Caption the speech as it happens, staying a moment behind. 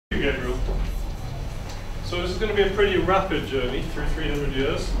So this is going to be a pretty rapid journey through 300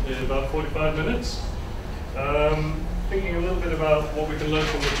 years in about 45 minutes. Thinking a little bit about what we can learn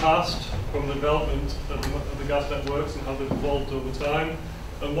from the past, from the development of the gas networks and how they've evolved over time,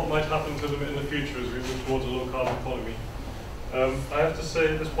 and what might happen to them in the future as we move towards a low-carbon economy. I have to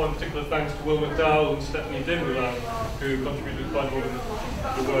say at this point particular thanks to Will McDowell and Stephanie Dimmoulin, who contributed quite a lot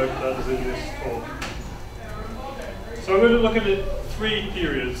of the work that is in this talk. So I'm going to look at it three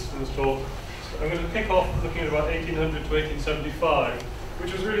periods in this talk. I'm going to kick off looking at about 1800 to 1875,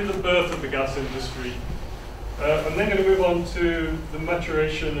 which was really the birth of the gas industry. I'm then going to move on to the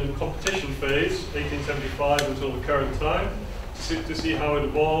maturation and competition phase, 1875 until the current time, to see how it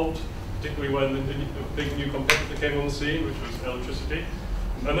evolved, particularly when the big new competitor came on the scene, which was electricity.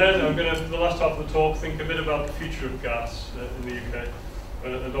 And then I'm going to, for the last half of the talk, think a bit about the future of gas in the UK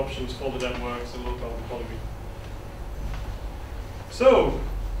and options for the networks and low-carbon economy. So,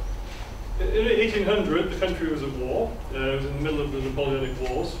 in 1800, the country was at war. It was in the middle of the Napoleonic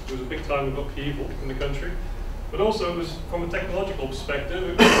Wars. It was a big time of upheaval in the country. But also, it was, from a technological perspective,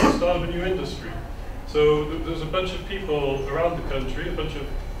 it was the start of a new industry. So there was a bunch of people around the country, a bunch of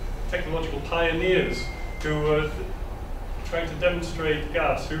technological pioneers who were trying to demonstrate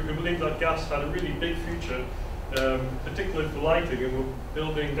gas, who believed that gas had a really big future, particularly for lighting, and were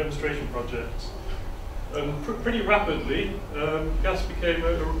building demonstration projects. And pretty rapidly, gas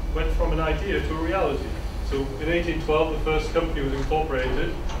went from an idea to a reality. So in 1812, the first company was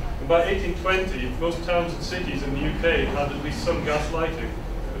incorporated. And by 1820, most towns and cities in the UK had at least some gas lighting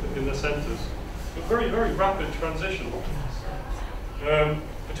in their centres. A very, very rapid transition.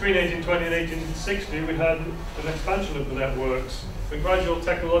 Between 1820 and 1860, we had an expansion of the networks and gradual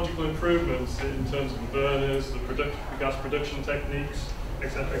technological improvements in terms of the burners, the gas production techniques,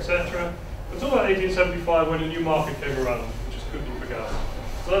 etc., etc. Until about 1875, when a new market came around, which is cooking for gas.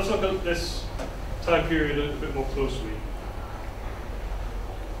 So let's look at this time period a bit more closely.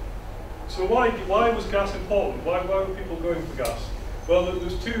 So why was gas important? Why were people going for gas? Well,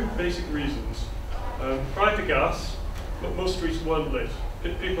 there's two basic reasons. Prior to gas, most streets weren't lit.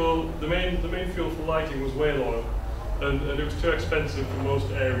 The main fuel for lighting was whale oil, and it was too expensive for most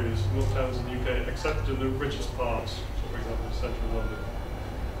areas, most towns in the UK, except in the richest parts, so for example, central London.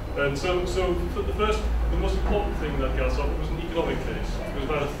 And so for the most important thing that gas offered was an economic case. It was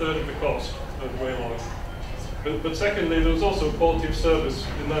about a third of the cost of whale oil. But secondly, there was also quality of service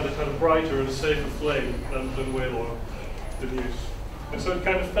in that it had a brighter and a safer flame than whale oil in use. And so it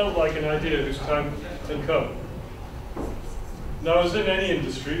kind of felt like an idea whose time had come. Now, as in any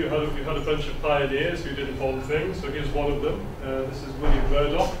industry, you had a bunch of pioneers who did important things. So here's one of them. This is William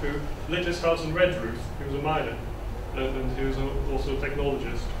Murdoch, who lit his house in Redruth. He was a miner, and he was also a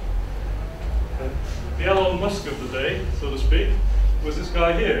technologist. The Elon Musk of the day, so to speak, was this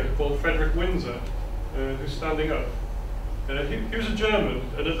guy here called Frederick Windsor, who's standing up. He was a German,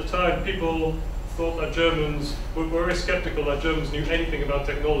 and at the time people thought that Germans were very skeptical that Germans knew anything about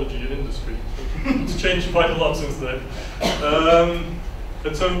technology and industry. It's changed quite a lot since then.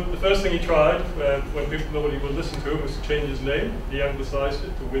 And so the first thing he tried, when nobody would listen to him, was to change his name. He anglicised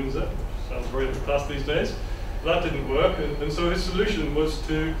it to Windsor, which sounds very middle class these days. That didn't work, and so his solution was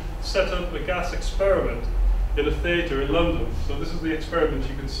to set up a gas experiment in a theatre in London. So this is the experiment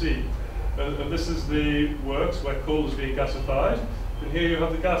you can see. And this is the works where coal is being gasified. And here you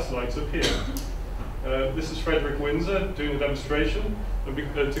have the gas lights up here. This is Frederick Windsor doing a demonstration. And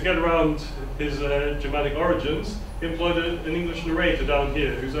to get around his Germanic origins, he employed an English narrator down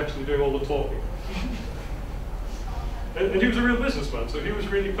here who's actually doing all the talking. And he was a real businessman, so he was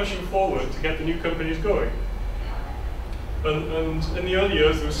really pushing forward to get the new companies going. And in the early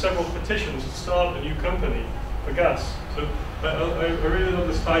years, there were several petitions to start a new company for gas. So I really love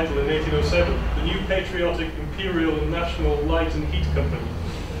this title in 1807, the New Patriotic Imperial and National Light and Heat Company,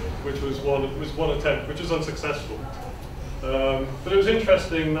 which was one attempt, which was unsuccessful. But it was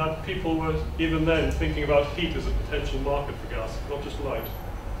interesting that people were even then thinking about heat as a potential market for gas, not just light.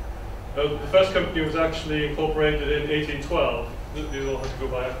 The first company was actually incorporated in 1812. These all had to go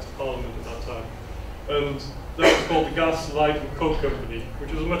by Act of Parliament at that time. And that was called the Gas, Light and Coke Company,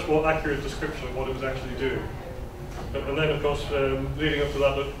 which was a much more accurate description of what it was actually doing. And then, of course, leading up to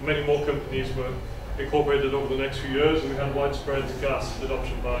that, many more companies were incorporated over the next few years, and we had widespread gas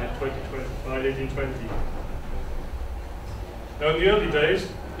adoption by 1820. Now, in the early days,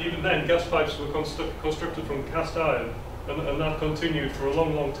 even then, gas pipes were constructed from cast iron, and that continued for a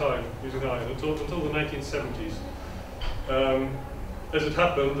long, long time using iron until the 1970s. As it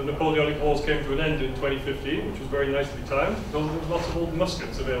happened, the Napoleonic Wars came to an end in 2015, which was very nicely timed. There was lots of old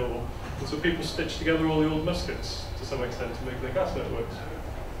muskets available, and so people stitched together all the old muskets to some extent to make their gas networks.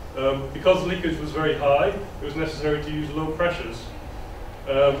 Because leakage was very high, it was necessary to use low pressures.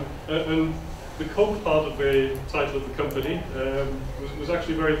 And the coke part of the title of the company was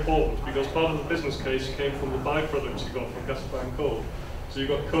actually very important, because part of the business case came from the byproducts you got from gasifying coal. So you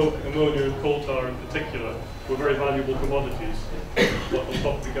got coke, ammonia, and coal tar in particular were very valuable commodities on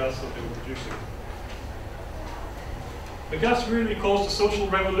top of the gas that they were producing. The gas really caused a social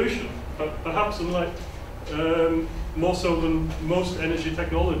revolution, perhaps unlike more so than most energy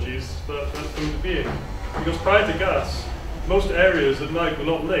technologies that come into being. Because prior to gas, most areas at night were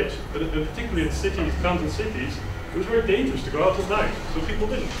not lit, and particularly in cities, towns and cities, it was very dangerous to go out at night, so people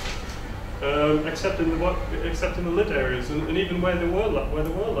didn't. Except in the lit areas, and even where there were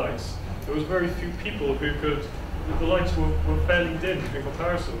lights, there was very few people who could. The lights were fairly dim in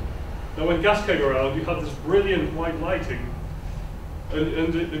comparison. Now, when gas came around, you had this brilliant white lighting,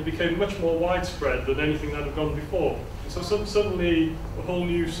 and it became much more widespread than anything that had gone before. And so suddenly, a whole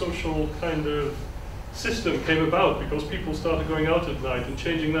new social kind of system came about because people started going out at night and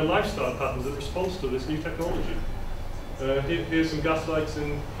changing their lifestyle patterns in response to this new technology. Here's some gas lights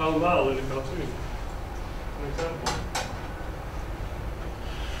in Pall Mall in a cartoon, an example.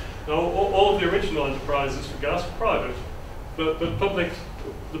 Now, all of the original enterprises for gas were private, but the public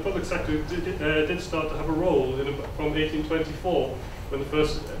sector did start to have a role from 1824, when the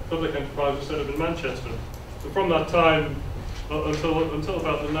first public enterprise was set up in Manchester. So from that time until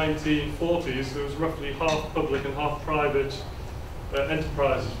about the 1940s, there was roughly half public and half private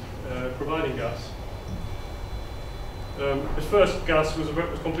enterprises providing gas. At first, gas was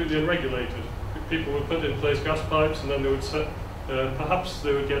completely unregulated. People would put in place gas pipes, and then they would perhaps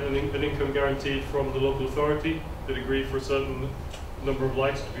they would get an income guaranteed from the local authority. They'd agree for a certain number of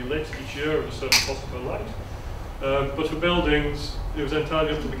lights to be lit each year at a certain cost per light. But for buildings, it was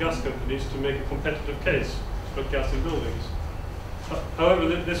entirely up to the gas companies to make a competitive case to put gas in buildings. However,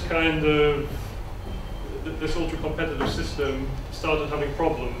 this ultra-competitive system started having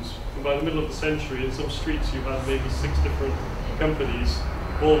problems. And by the middle of the century, in some streets, you had maybe 6 different companies,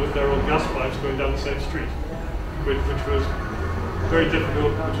 all with their own gas pipes going down the same street, which was very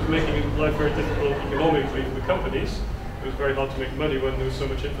difficult, which was making life very difficult economically for the companies. It was very hard to make money when there was so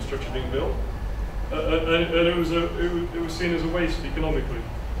much infrastructure being built. And it was seen as a waste economically.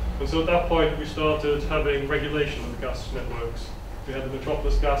 And so at that point, we started having regulation of the gas networks. We had the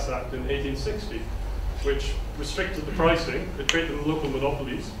Metropolis Gas Act in 1860, which restricted the pricing. It created local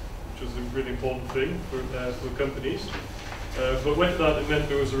monopolies, which was a really important thing for companies. But with that, it meant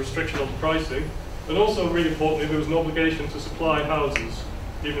there was a restriction on the pricing. And also, really importantly, there was an obligation to supply houses,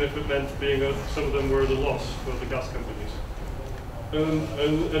 even if it meant some of them were at a loss for the gas companies.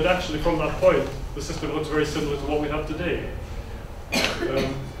 And actually, from that point, the system looks very similar to what we have today.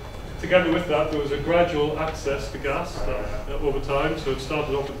 Together with that, there was a gradual access to gas over time. So it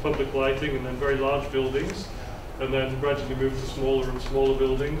started off with public lighting and then very large buildings, and then gradually moved to smaller and smaller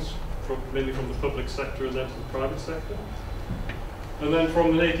buildings, mainly from the public sector and then to the private sector. And then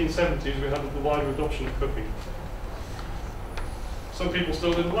from the 1870s, we had the wider adoption of cooking. Some people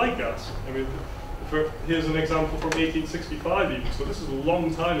still didn't like gas. I mean, here's an example from 1865 even, so this is a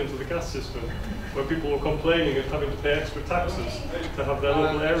long time into the gas system, where people were complaining of having to pay extra taxes to have their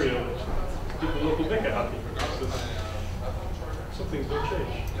local area lit, to keep the local vicar happy. So some things don't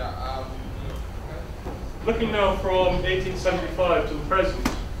change. Looking now from 1875 to the present,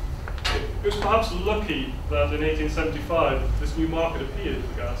 it was perhaps lucky that in 1875 this new market appeared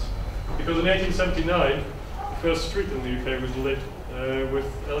for gas, because in 1879 the first street in the UK was lit with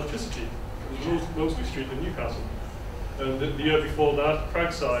electricity. It was mostly street in Newcastle. And the year before that,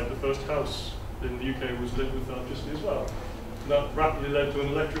 Cragside, the first house in the UK, was lit with electricity as well. And that rapidly led to an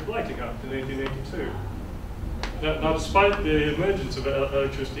Electric Lighting Act in 1882. Now, despite the emergence of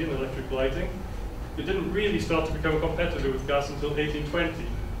electricity and electric lighting, it didn't really start to become a competitor with gas until 1820.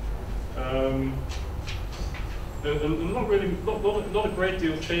 And not a great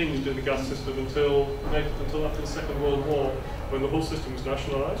deal changed in the gas system until after the Second World War, when the whole system was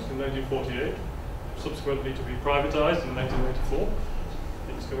nationalised in 1948, subsequently to be privatised in 1994.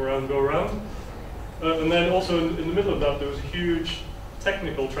 Things go around. And then also in the middle of that, there was a huge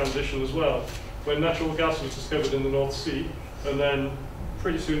technical transition as well, when natural gas was discovered in the North Sea, and then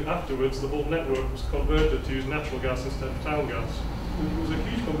pretty soon afterwards, the whole network was converted to use natural gas instead of town gas. It was a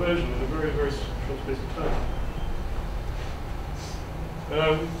huge conversion in a very, very short space of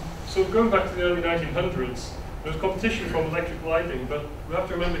time. So going back to the early 1900s, there was competition from electric lighting, but we have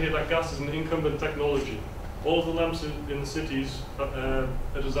to remember here that gas is an incumbent technology. All of the lamps in the cities are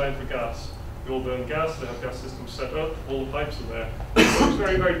designed for gas. They all burn gas, they have gas systems set up, all the pipes are there. So it's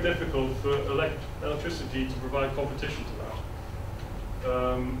very, very difficult for electricity to provide competition to that.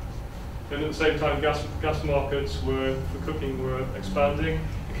 And at the same time, gas markets for cooking were expanding.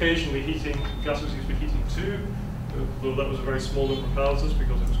 Occasionally, gas was used for heating too, though that was a very small number of houses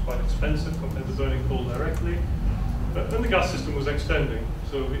because it was quite expensive compared to burning coal directly. And the gas system was extending.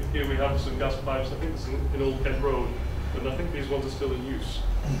 So here we have some gas pipes. I think it's in Old Kent Road, and I think these ones are still in use.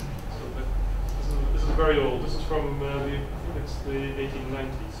 So this is very old. This is from I think it's the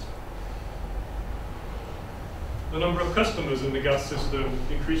 1890s. The number of customers in the gas system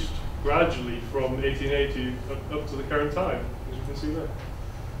increased gradually from 1880 up to the current time, as you can see there.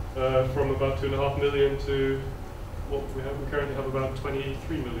 From about 2.5 million to what we have. We currently have about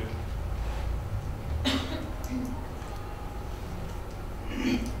 23 million.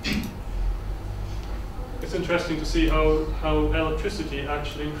 It's interesting to see how electricity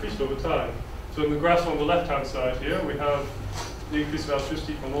actually increased over time. So in the graph on the left-hand side here, we have the increase of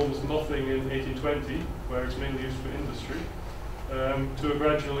electricity from almost nothing in 1820, where it's mainly used for industry, to a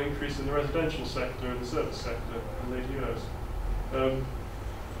gradual increase in the residential sector and the service sector in later years.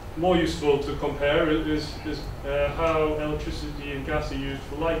 More useful to compare is how electricity and gas are used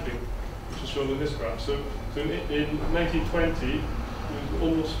for lighting, which is shown in this graph. So in 1920,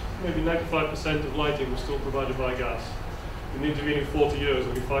 almost maybe 95% of lighting was still provided by gas. In the intervening 40 years,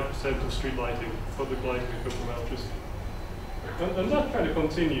 only 5% of street lighting, public lighting, had come from electricity. And that kind of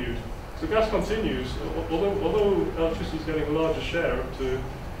continued. So gas continues, although electricity is getting a larger share up to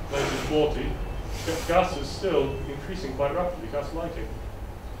 1940, gas is still increasing quite rapidly, gas lighting.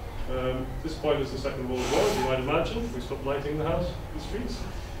 This point is the Second World War, as you might imagine. We stopped lighting the house, the streets.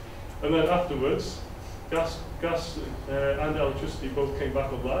 And then afterwards, gas and electricity both came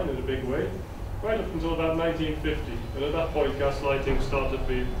back online in a big way, right up until about 1950. And at that point, gas lighting started to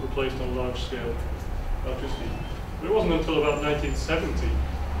be replaced on a large scale electricity. But it wasn't until about 1970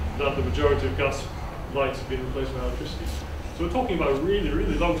 that the majority of gas lights have been replaced by electricity. So we're talking about a really,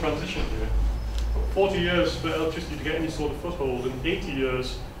 really long transition here. 40 years for electricity to get any sort of foothold, and 80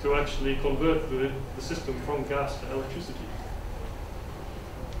 years to actually convert the system from gas to electricity.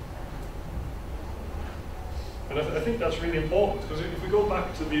 And I think that's really important, because if we go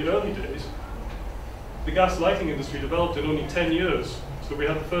back to the early days, the gas lighting industry developed in only 10 years. So we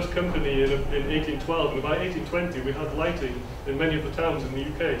had the first company in 1812, and by 1820 we had lighting in many of the towns in the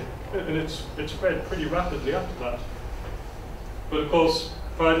UK. And it spread pretty rapidly after that. But of course,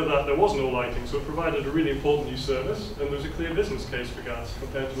 prior to that there was no lighting, so it provided a really important new service, and there was a clear business case for gas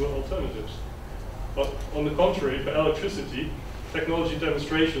compared to alternatives. But on the contrary, for electricity, technology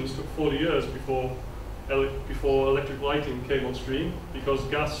demonstrations took 40 years before electric lighting came on stream, because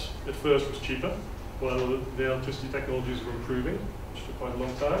gas at first was cheaper, while the electricity technologies were improving, which took quite a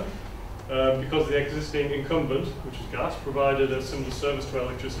long time. Because the existing incumbent, which was gas, provided a similar service to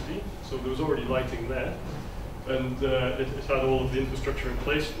electricity, so there was already lighting there, and it had all of the infrastructure in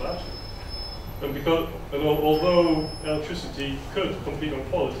place for that. And although electricity could compete on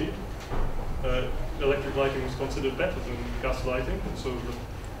quality, electric lighting was considered better than gas lighting, and so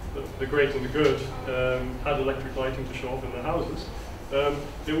the great and the good had electric lighting to show off in their houses.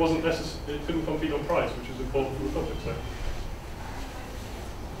 It couldn't compete on price, which is important for the public sector.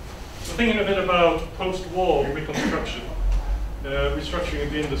 So thinking a bit about post-war reconstruction, restructuring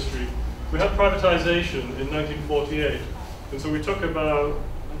of the industry. We had privatization in 1948, and so we took about,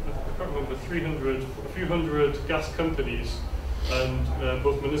 I can't remember, a few hundred gas companies, and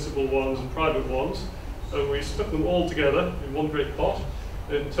both municipal ones and private ones, and we stuck them all together in one great pot,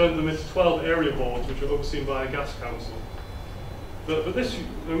 and turned them into 12 area boards, which are overseen by a gas council. But this,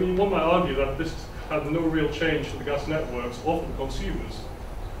 I mean, one might argue that this had no real change to the gas networks or for the consumers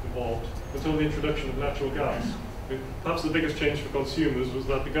involved until the introduction of natural gas. Perhaps the biggest change for consumers was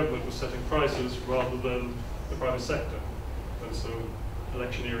that the government was setting prices rather than the private sector. And so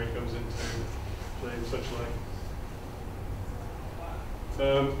electioneering comes into play and such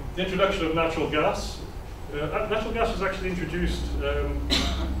like. The introduction of natural gas. Natural gas was actually introduced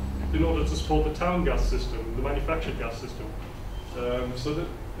in order to support the town gas system, the manufactured gas system.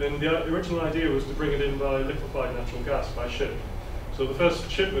 And the original idea was to bring it in by liquefied natural gas by ship. So the first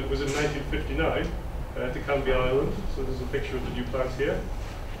shipment was in 1959 to Canby Island. So there's a picture of the new plant here.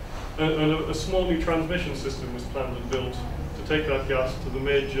 And a small new transmission system was planned and built to take that gas to the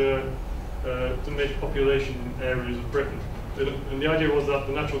major population areas of Britain. And the idea was that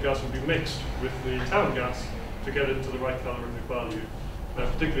the natural gas would be mixed with the town gas to get it to the right calorific value,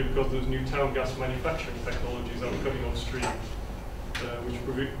 particularly because there's new town gas manufacturing technologies that were coming on stream,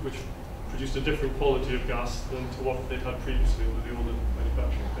 which produced a different quality of gas than to what they'd had previously under the older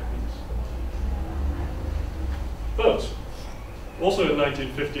manufacturing techniques. But also in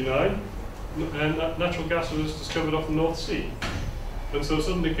 1959, natural gas was discovered off the North Sea. And so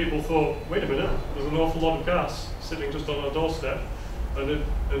suddenly people thought, wait a minute, there's an awful lot of gas sitting just on our doorstep,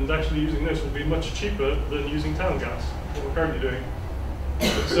 and actually using this will be much cheaper than using town gas, what we're currently doing.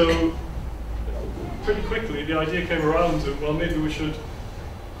 And so pretty quickly the idea came around to, well, maybe we should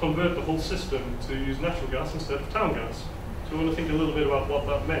convert the whole system to use natural gas instead of town gas. So we want to think a little bit about what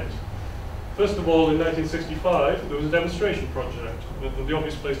that meant. First of all, in 1965, there was a demonstration project. The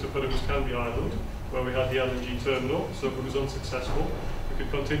obvious place to put it was Canby Island, where we had the LNG terminal, so if it was unsuccessful, we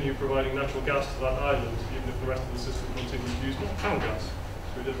could continue providing natural gas to that island, even if the rest of the system continued to use town gas.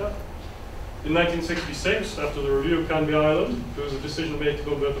 So we did that. In 1966, after the review of Canby Island, there was a decision made to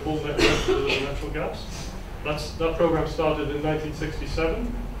convert the whole network to natural gas. That program started in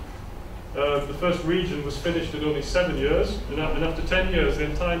 1967. The first region was finished in only 7 years, and after 10 years, the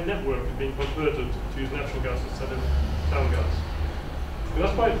entire network had been converted to use natural gas instead of town gas. And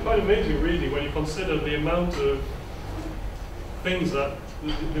that's quite amazing, really, when you consider the amount of things the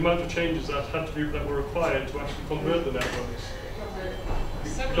amount of changes that were required to actually convert the networks.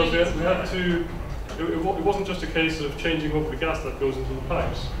 Because we had to. It wasn't just a case of changing over the gas that goes into the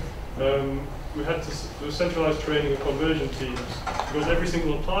pipes. We had to do centralized training of conversion teams, because every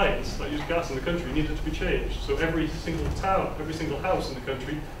single appliance that used gas in the country needed to be changed. So every single town, every single house in the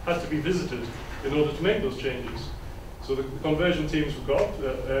country had to be visited in order to make those changes. So the conversion teams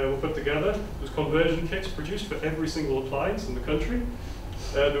were put together. There's conversion kits produced for every single appliance in the country.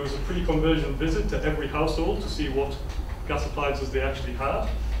 There was a pre-conversion visit to every household to see what gas appliances they actually had,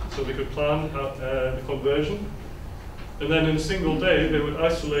 so they could plan the conversion. And then in a single day, they would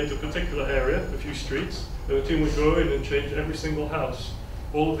isolate a particular area, a few streets, and the team would go in and change every single house,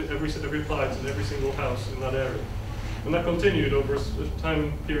 every appliance in every single house in that area. And that continued over a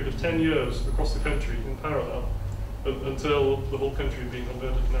time period of 10 years across the country in parallel, until the whole country had been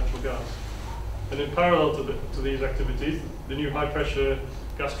converted to natural gas. And in parallel to these activities, the new high-pressure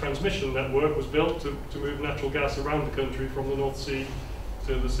gas transmission network was built to move natural gas around the country from the North Sea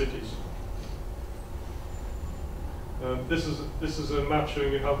to the cities. This is a map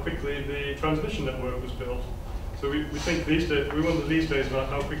showing you how quickly the transmission network was built. So we think we wonder these days about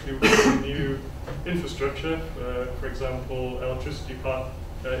how quickly we build new infrastructure, for example, electricity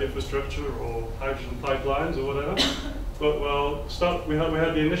infrastructure or hydrogen pipelines or whatever. But we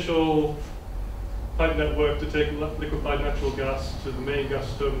had the initial pipe network to take liquefied natural gas to the main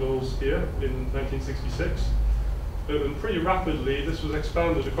gas terminals here in 1966. And pretty rapidly, this was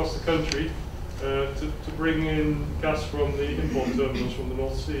expanded across the country to bring in gas from the import terminals from the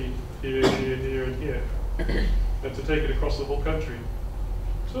North Sea, here, and here, and to take it across the whole country.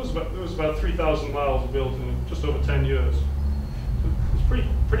 So there was about 3,000 miles built in just over 10 years. So it's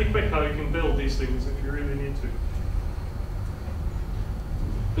pretty quick how you can build these things if you really need to.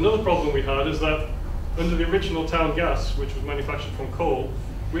 Another problem we had is that under the original town gas, which was manufactured from coal,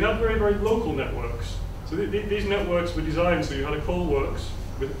 we had very, very local networks. So these networks were designed so you had a coal works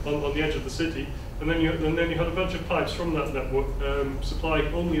on the edge of the city, and then you had a bunch of pipes from that network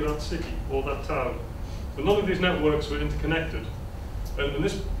supplying only that city or that town. But none of these networks were interconnected. And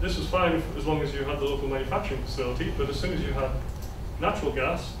this was fine as long as you had the local manufacturing facility, but as soon as you had natural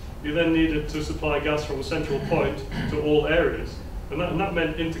gas, you then needed to supply gas from a central point to all areas. And that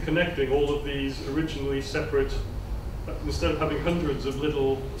meant interconnecting all of these originally separate, instead of having hundreds of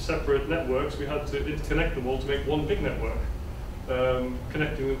little separate networks, we had to interconnect them all to make one big network,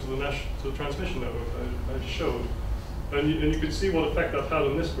 connecting them to the transmission network I just showed. And you can see what effect that had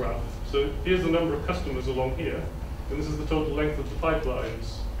on this graph. So here's the number of customers along here, and this is the total length of the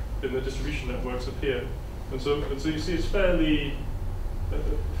pipelines in the distribution networks up here. And so you see it's fairly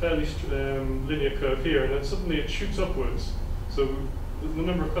linear curve here, and then suddenly it shoots upwards. So the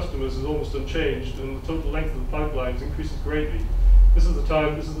number of customers is almost unchanged, and the total length of the pipelines increases greatly. This is the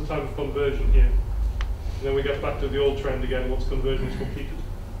time of conversion here. And then we get back to the old trend again once conversion is completed.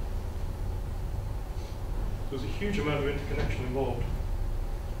 There's a huge amount of interconnection involved.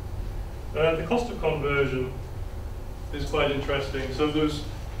 The cost of conversion is quite interesting. So there's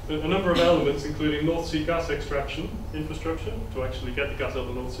a number of elements, including North Sea gas extraction infrastructure to actually get the gas out of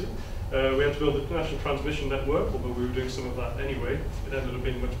the North Sea. We had to build a national transmission network, although we were doing some of that anyway. It ended up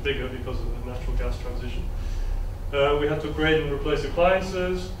being much bigger because of the natural gas transition. We had to upgrade and replace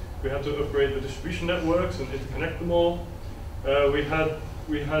appliances. We had to upgrade the distribution networks and interconnect them all. We had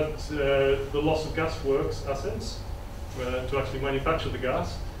the loss of gas works assets to actually manufacture the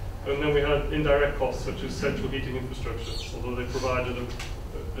gas. And then we had indirect costs such as central heating infrastructure, although they provided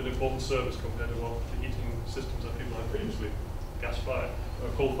an important service compared to what the heating systems that people had previously, gas-fired,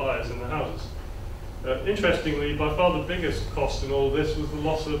 coal fires in their houses. Interestingly, by far the biggest cost in all of this was the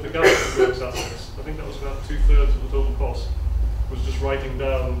loss of the gas works assets. I think that was about 2/3 of the total cost. was just writing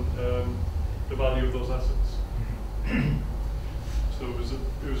down the value of those assets. So it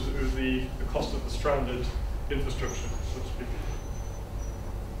was the cost of the stranded infrastructure, so to speak.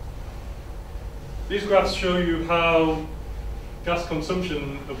 These graphs show you how gas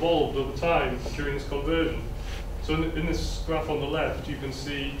consumption evolved over time during this conversion. So in this graph on the left, you can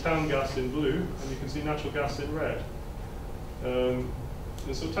see town gas in blue, and you can see natural gas in red. And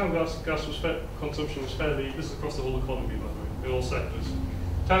so town gas consumption was fairly, this is across the whole economy, by the way, in all sectors.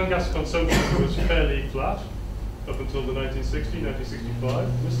 Town gas consumption was fairly flat up until the 1960s, 1965.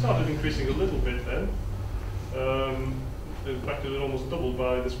 It started increasing a little bit then. In fact, it had almost doubled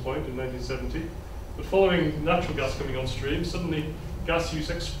by this point in 1970. But following natural gas coming on stream, suddenly gas use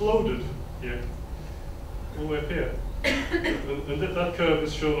exploded here, all the way up here. and that curve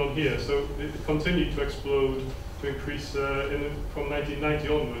is shown on here. So it continued to explode, to increase from 1990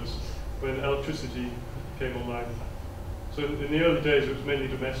 onwards, when electricity came online. So in the early days, it was mainly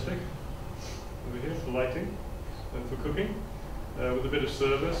domestic, over here, for lighting and for cooking, with a bit of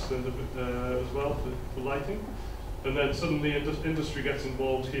service and as well for lighting. And then suddenly industry gets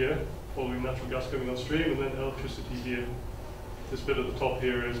involved here, following natural gas coming on stream, and then electricity here. This bit at the top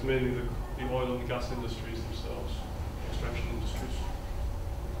here is mainly the oil and the gas industries themselves, extraction industries.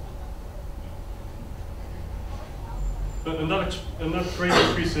 And that great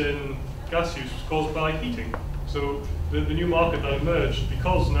increase in gas use was caused by heating. So the new market that emerged,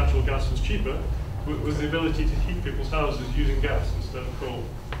 because natural gas was cheaper, was the ability to heat people's houses using gas instead of coal.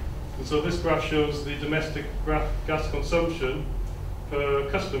 And so this graph shows the domestic gas consumption per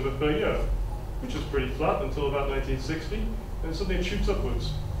customer per year, which is pretty flat until about 1960, and suddenly it shoots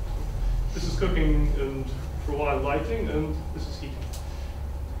upwards. This is cooking and, for a while, lighting, and this is heating.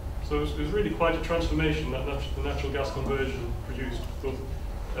 So it was really quite a transformation that the natural gas conversion produced, both,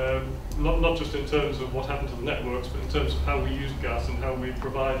 not just in terms of what happened to the networks, but in terms of how we used gas and how we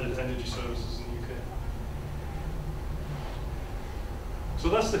provided energy services in the UK. So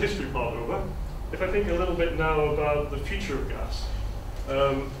that's the history part over. If I think a little bit now about the future of gas,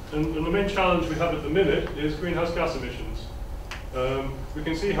 and the main challenge we have at the minute is greenhouse gas emissions. We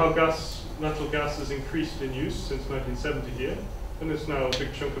can see how natural gas has increased in use since 1970 here, and it's now a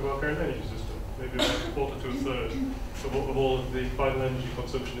big chunk of our current energy system, maybe about a quarter to a third of all of the final energy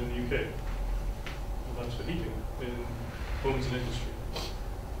consumption in the UK. And that's for heating in homes and industry.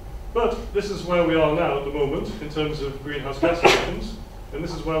 But this is where we are now at the moment in terms of greenhouse gas emissions, and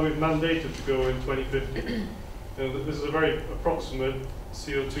this is where we've mandated to go in 2050. This is a very approximate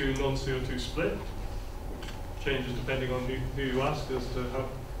CO2, non-CO2 split. Changes depending on who you ask as to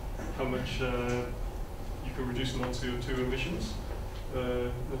how much you can reduce non-CO2 emissions,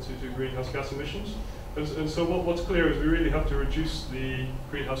 non-CO2 greenhouse gas emissions. And so what's clear is we really have to reduce the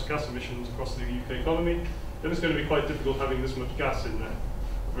greenhouse gas emissions across the UK economy, and it's going to be quite difficult having this much gas in there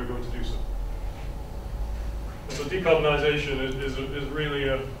if we're going to do so. And so decarbonisation is really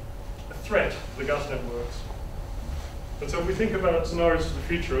a threat to the gas networks. And so if we think about scenarios for the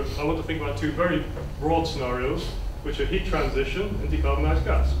future, I want to think about two very broad scenarios, which are heat transition and decarbonised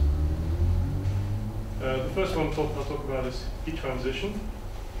gas. The first one I'll talk about is heat transition.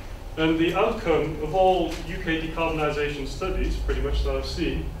 And the outcome of all UK decarbonisation studies, pretty much that I've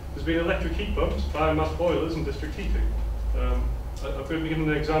seen, has been electric heat pumps, biomass boilers and district heating. I've been given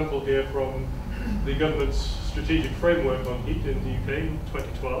an example here from the government's strategic framework on heat in the UK in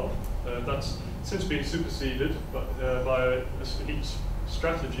 2012. That's since been superseded by a heat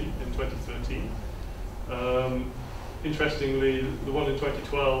strategy in 2013. Interestingly, the one in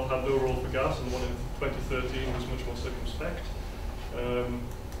 2012 had no role for gas, and the one in 2013 was much more circumspect,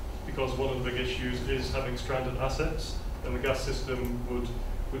 because one of the big issues is having stranded assets, and the gas system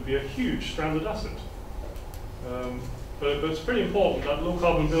would be a huge stranded asset. But it's pretty important that low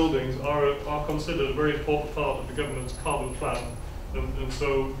carbon buildings are considered a very important part of the government's carbon plan. And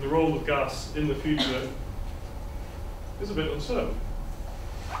so the role of gas in the future is a bit uncertain.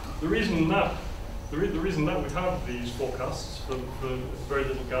 The reason that we have these forecasts for very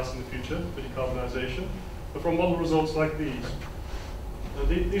little gas in the future, for decarbonisation, are from model results like these.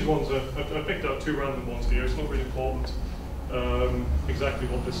 And these ones I've picked out two random ones here. It's not really important exactly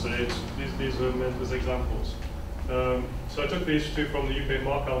what they say. These are meant as examples. So I took these two from the UK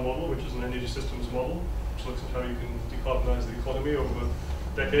Markale model, which is an energy systems model, which looks at how you can decarbonise the economy over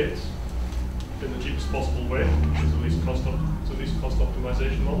decades in the cheapest possible way, which is a least cost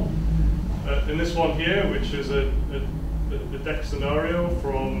optimization model. In this one here, which is a DEC scenario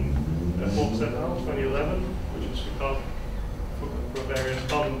from 4% now, 2011, which is for various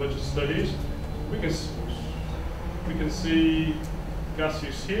carbon budget studies, we can see gas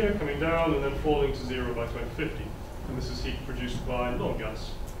use here coming down and then falling to zero by 2050. and this is heat produced by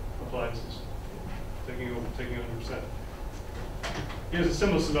non-gas appliances, taking 100%. Here's a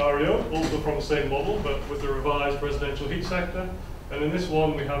similar scenario, also from the same model, but with the revised residential heat sector. And in this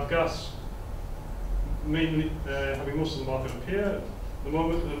one, we have gas mainly having most of the market up here at the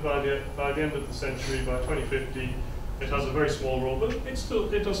moment, and by the end of the century, by 2050, it has a very small role, but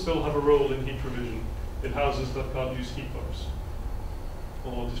it does still have a role in heat provision in houses that can't use heat pumps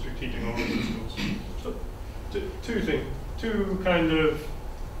or district heating or other systems. So, two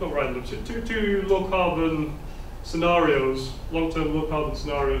low carbon scenarios, long-term low carbon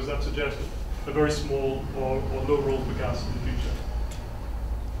scenarios that suggest a very small or no role for gas in the future.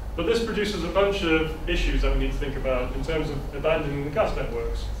 But this produces a bunch of issues that we need to think about in terms of abandoning the gas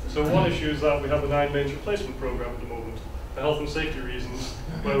networks. So one issue is that we have an iron mains replacement program at the moment, for health and safety reasons,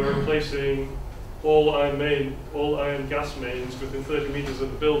 where we're replacing all iron gas mains within 30 meters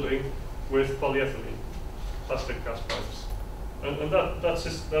of the building with polyethylene, plastic gas pipes. And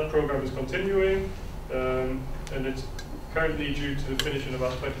that program is continuing, and it's currently due to finish in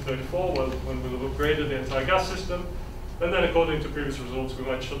about 2034 when we'll have upgraded the entire gas system. And then according to previous results, we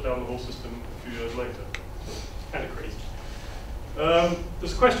might shut down the whole system a few years later. So it's kind of crazy.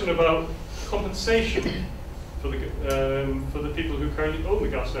 There's a question about compensation for the people who currently own the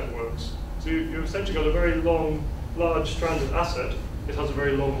gas networks. So you've essentially got a very large stranded asset. It has a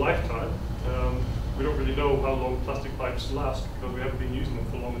very long lifetime. We don't really know how long plastic pipes last because we haven't been using them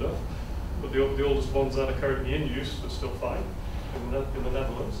for long enough. But the oldest ones that are currently in use are still fine in the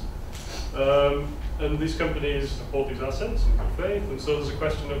Netherlands. And these companies support these assets in good faith, and so there's a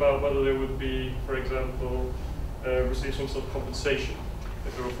question about whether they would be, for example, receive some sort of compensation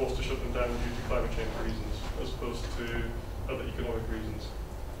if they were forced to shut them down due to climate change reasons, as opposed to other economic reasons.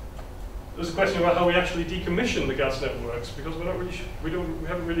 There's a question about how we actually decommission the gas networks, because we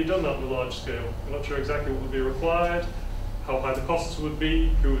haven't really done that on a large scale. We're not sure exactly what would be required, how high the costs would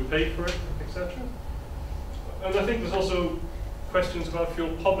be, who would pay for it, etc. And I think there's also questions about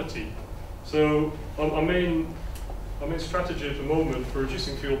fuel poverty. So our main strategy at the moment for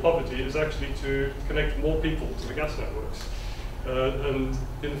reducing fuel poverty is actually to connect more people to the gas networks. And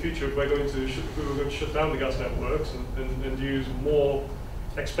in the future, if we're going to shut down the gas networks and use more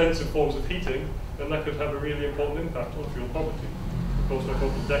expensive forms of heating, then that could have a really important impact on fuel poverty. Of course, we're a couple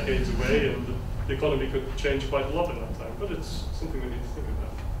of decades away, and the economy could change quite a lot in that time, but it's something we need to think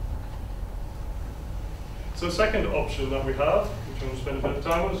about. So the second option that we have, which I'm going to spend a bit of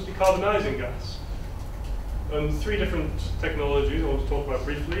time on, is decarbonising gas. And three different technologies I want to talk about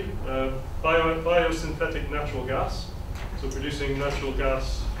briefly. Biosynthetic natural gas, so producing natural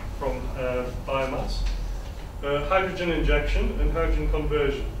gas from biomass. Hydrogen injection and hydrogen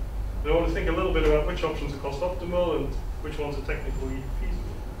conversion. And I want to think a little bit about which options are cost optimal and which ones are technically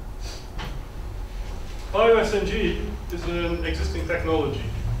feasible. Bio-SNG is an existing technology.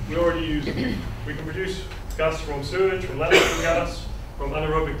 We already use it. We can produce gas from sewage, from landfill gas, from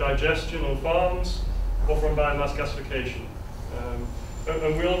anaerobic digestion on farms, or from biomass gasification.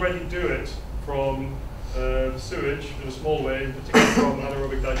 And we already do it from sewage in a small way, particularly from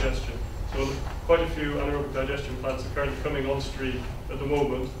anaerobic digestion. So quite a few anaerobic digestion plants are currently coming on stream at the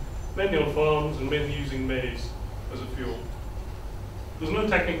moment, mainly on farms and mainly using maize as a fuel. There's no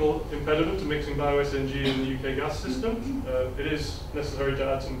technical impediment to mixing bio-SNG in the UK gas system. It is necessary to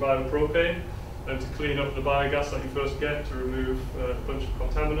add some biopropane and to clean up the biogas that you first get to remove a bunch of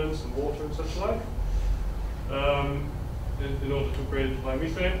contaminants and water and such like, in order to upgrade it to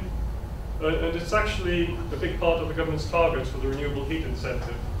biomethane. And it's actually a big part of the government's targets for the renewable heat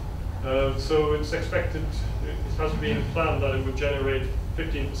incentive. So it's expected, it has been planned that it would generate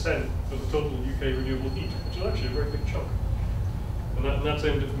 15% of the total UK renewable heat, which is actually a very big chunk. And that's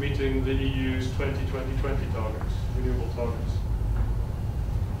aimed at meeting the EU's 2020-20 targets, renewable targets.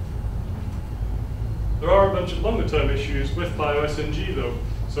 There are a bunch of longer-term issues with bio-SNG though.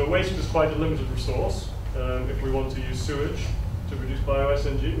 So waste is quite a limited resource if we want to use sewage to produce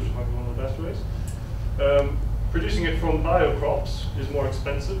bio-SNG, which might be one of the best ways. Producing it from biocrops is more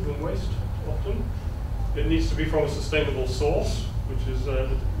expensive than waste, often. It needs to be from a sustainable source, which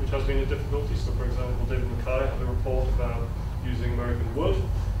has been a difficulty. So for example, David Mackay had a report about using American wood,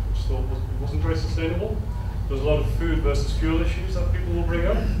 which thought wasn't very sustainable. There's a lot of food versus fuel issues that people will bring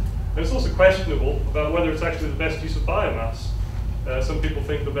up. And it's also questionable about whether it's actually the best use of biomass. Some people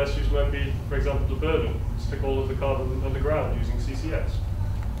think the best use might be, for example, to burn it, stick all of the carbon underground using CCS.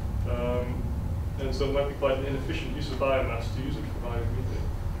 And so it might be quite an inefficient use of biomass to use it for biomethane,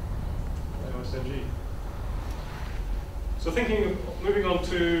 bio-SNG. So moving on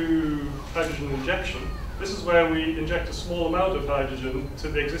to hydrogen injection. This is where we inject a small amount of hydrogen to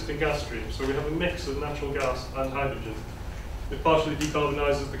the existing gas stream. So we have a mix of natural gas and hydrogen. It partially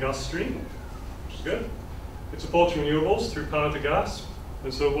decarbonizes the gas stream, which is good. It supports renewables through power to gas.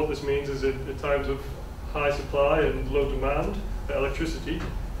 And so what this means is at times of high supply and low demand for electricity,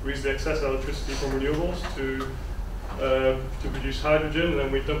 we use the excess electricity from renewables to produce hydrogen, and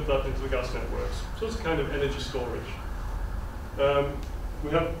then we dump that into the gas networks. So it's a kind of energy storage.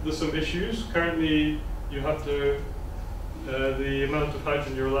 There's some issues. Currently, you have to, the amount of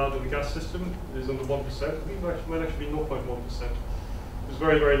hydrogen you're allowed in the gas system is under 1%. I think it might actually be 0.1%. It's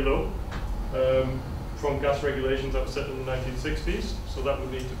very, very low from gas regulations that were set in the 1960s, so that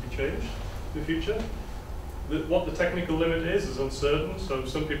would need to be changed in the future. What the technical limit is uncertain, so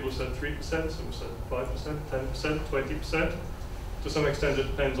some people have said 3%, some have said 5%, 10%, 20%. To some extent it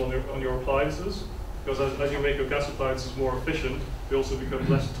depends on your appliances, because as you make your gas appliances more efficient, they also become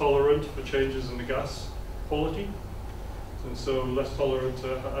less tolerant for changes in the gas quality, and so less tolerant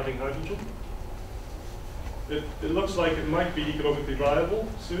to adding hydrogen. It looks like it might be economically viable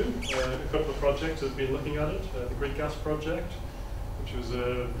soon. A couple of projects have been looking at it. The Grid Gas project, which was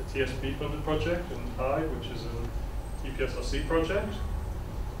a TSP funded project, and HIVE, which is an EPSRC project.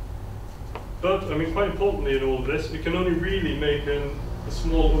 But, I mean, quite importantly in all of this, it can only really make a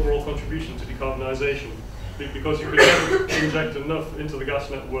small overall contribution to decarbonisation, because you could never inject enough into the gas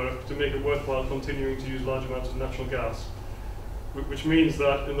network to make it worthwhile continuing to use large amounts of natural gas. Which means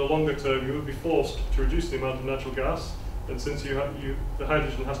that in the longer term you would be forced to reduce the amount of natural gas, and since the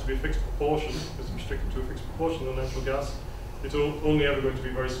hydrogen has to be a fixed proportion, it's restricted to a fixed proportion of natural gas, it's only ever going to be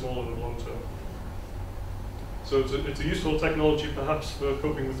very small in the long term. So it's a useful technology perhaps for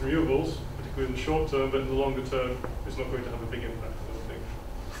coping with renewables, particularly in the short term, but in the longer term it's not going to have a big impact, I don't think.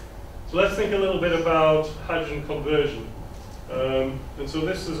 So let's think a little bit about hydrogen conversion. And so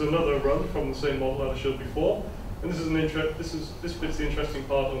this is another run from the same model that I showed before. And this fits the interesting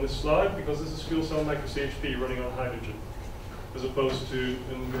part on this slide, because this is fuel cell micro CHP running on hydrogen, as opposed to,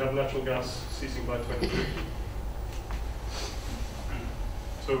 and we have natural gas ceasing by 2050.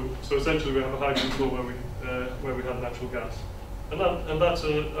 So essentially we have a hydrogen flow where we have natural gas, and that's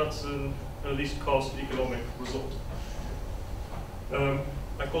an at least cost economic result.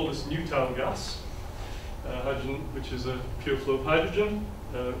 I call this Newtown gas hydrogen, which is a pure flow of hydrogen.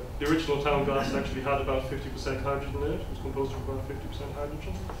 The original town gas actually had about 50% hydrogen in it. It was composed of about 50%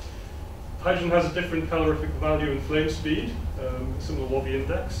 hydrogen. Hydrogen has a different calorific value and flame speed, a similar Wobbe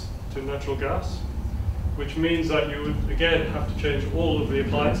index to natural gas, which means that you would again have to change all of the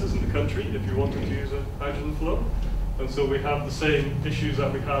appliances in the country if you wanted to use a hydrogen flow. And so we have the same issues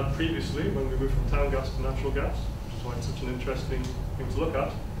that we had previously when we moved from town gas to natural gas, which is why it's such an interesting thing to look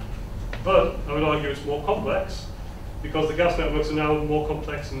at. But I would argue it's more complex, because the gas networks are now more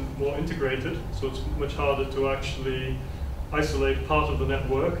complex and more integrated, so it's much harder to actually isolate part of the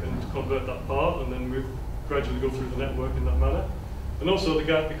network and to convert that part and then gradually go through the network in that manner. And also,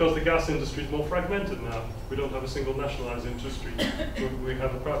 because the gas industry is more fragmented now, we don't have a single nationalized industry, we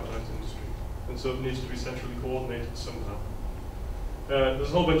have a privatized industry, and so it needs to be centrally coordinated somehow. There's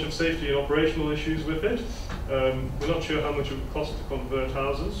a whole bunch of safety and operational issues with it. We're not sure how much it would cost to convert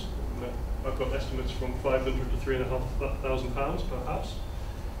houses. I've got estimates from £500 to £3,500 per house,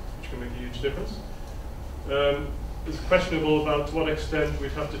 which can make a huge difference. It's questionable about to what extent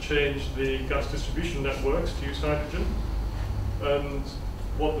we'd have to change the gas distribution networks to use hydrogen, and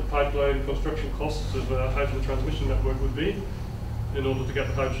what the pipeline construction costs of a hydrogen transmission network would be in order to get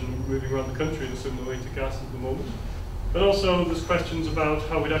the hydrogen moving around the country in a similar way to gas at the moment. And also there's questions about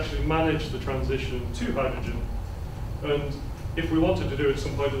how we'd actually manage the transition to hydrogen. And if we wanted to do it at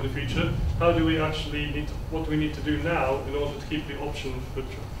some point in the future, how do we actually what do we need to do now in order to keep the option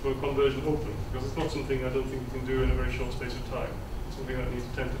for conversion open? Because it's not something I don't think we can do in a very short space of time. It's something that needs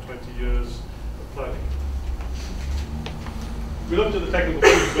 10 to 20 years of planning. We looked at the technical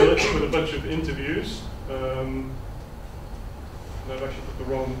feasibility with a bunch of interviews. And I've actually put the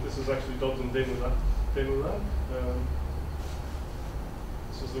wrong, this is actually Dodds and Daimler.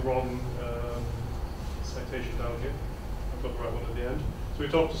 This is the wrong citation down here. I've got the right one at the end. So we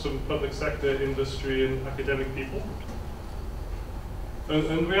talked to some public sector, industry, and academic people.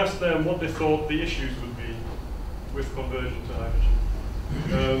 And we asked them what they thought the issues would be with conversion to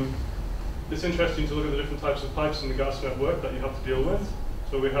hydrogen. It's interesting to look at the different types of pipes in the gas network that you have to deal with.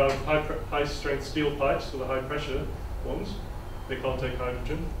 So we have high-strength steel pipes, so the high-pressure ones. They can't take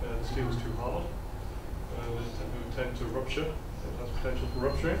hydrogen. The steel is too hard. They tend to rupture. It has potential for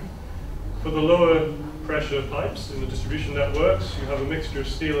rupturing. For the lower pressure pipes in the distribution networks, you have a mixture of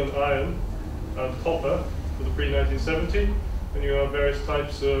steel and iron and copper for the pre-1970, and you have various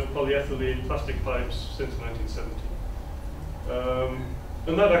types of polyethylene plastic pipes since 1970.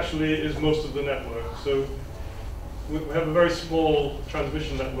 And that actually is most of the network. So we have a very small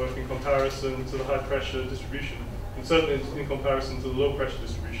transmission network in comparison to the high pressure distribution, and certainly in comparison to the low pressure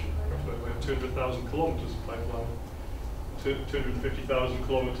distribution. We have 200,000 kilometers of pipeline, 250,000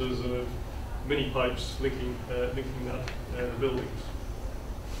 kilometers of mini pipes linking the buildings.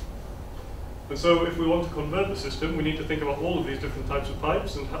 And so if we want to convert the system, we need to think about all of these different types of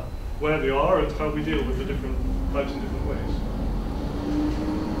pipes and where they are and how we deal with the different pipes in different ways.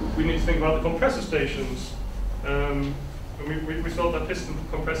 We need to think about the compressor stations. And we thought that piston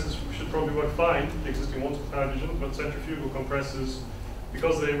compressors should probably work fine, the existing ones with hydrogen, but centrifugal compressors,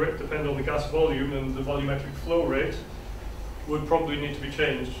 because they depend on the gas volume and the volumetric flow rate, would probably need to be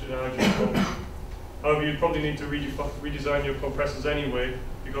changed in a hydrogen problem. However, you'd probably need to redesign your compressors anyway,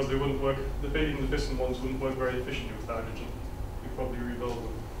 because they wouldn't work, even the piston ones wouldn't work very efficiently with hydrogen. You'd probably rebuild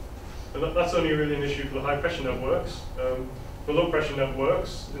them. And that's only really an issue for the high pressure networks. For low pressure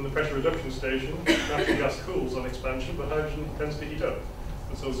networks, in the pressure reduction station, natural gas cools on expansion, but hydrogen tends to heat up.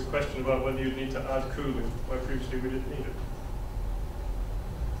 And so there's a question about whether you'd need to add cooling, where previously we didn't need it.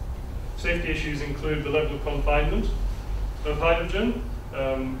 Safety issues include the level of confinement of hydrogen.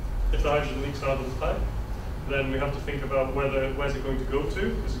 If the hydrogen leaks out of the pipe, then we have to think about where's it going to go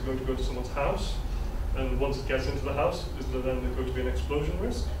to. Is it going to go to someone's house? And once it gets into the house, is there then going to be an explosion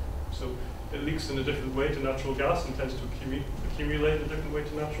risk? So it leaks in a different way to natural gas and tends to accumulate in a different way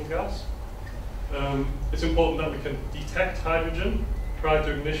to natural gas. It's important that we can detect hydrogen prior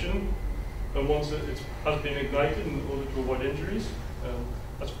to ignition, and once it has been ignited in order to avoid injuries.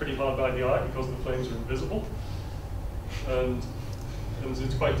 That's pretty hard by the eye because the flames are invisible. And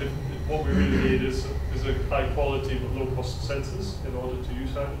it's quite difficult. What we really need is a high quality but low cost sensors in order to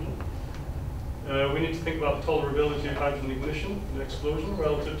use hydrogen. We need to think about the tolerability of hydrogen ignition and explosion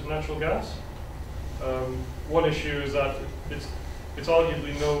relative to natural gas. One issue is that it's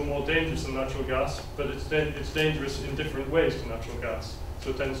arguably no more dangerous than natural gas, but it's dangerous in different ways to natural gas.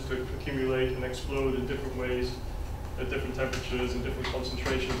 So it tends to accumulate and explode in different ways, at different temperatures and different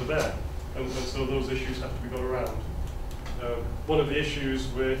concentrations of air. And so those issues have to be got around. One of the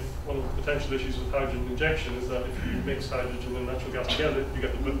potential issues with hydrogen injection is that if you mix hydrogen and natural gas together, you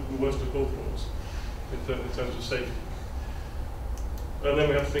get the worst of both worlds in terms of safety. And then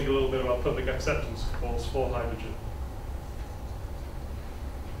we have to think a little bit about public acceptance for hydrogen.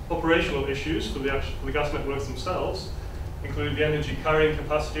 Operational issues for the gas networks themselves include the energy carrying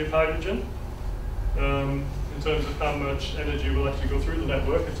capacity of hydrogen. In terms of how much energy will actually go through the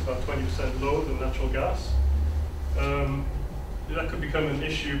network, it's about 20% lower than natural gas. That could become an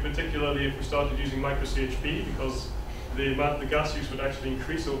issue, particularly if we started using micro CHP, because the gas use would actually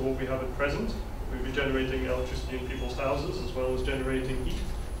increase over what we have at present. We'd be generating electricity in people's houses as well as generating heat.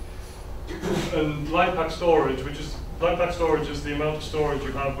 And line pack storage is the amount of storage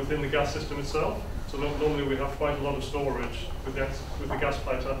you have within the gas system itself. So normally we have quite a lot of storage with the gas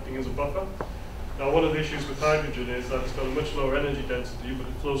pipes acting as a buffer. Now, one of the issues with hydrogen is that it's got a much lower energy density, but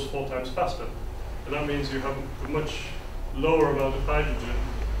it flows 4 times faster. And that means you have a much lower amount of hydrogen,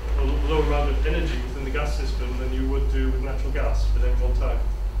 or lower amount of energy within the gas system than you would do with natural gas at any one time,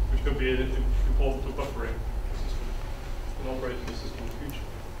 which could be important for buffering the system and operating the system in the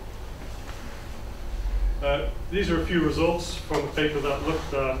future. These are a few results from a paper that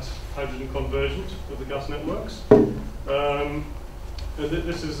looked at hydrogen conversion of the gas networks.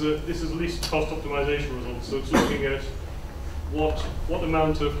 This is least cost optimization results. So it's looking at what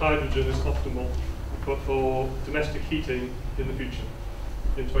amount of hydrogen is optimal for domestic heating in the future,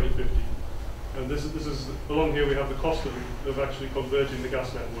 in 2050. And this is along here we have the cost of actually converting the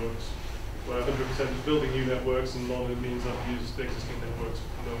gas networks, where 100% is building new networks, and none means that we use the existing networks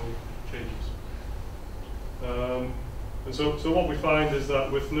with no changes. And so what we find is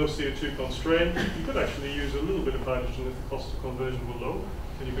that with no CO2 constraint, you could actually use a little bit of hydrogen if the cost of conversion were low,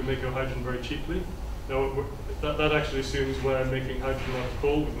 and you can make your hydrogen very cheaply. Now, that actually assumes we're making hydrogen out of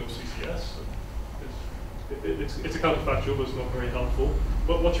coal with no CCS. So it's a counterfactual, but it's not very helpful.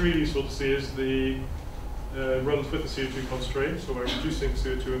 But what's really useful to see is the runs with the CO2 constraint, so we're reducing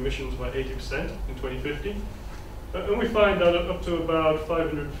CO2 emissions by 80% in 2050. And we find that up to about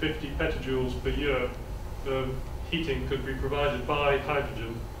 550 petajoules per year of heating could be provided by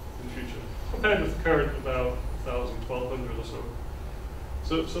hydrogen in the future, compared with the current about 1,000, 1,200 or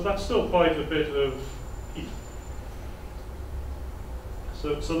so. So that's still quite a bit of heat.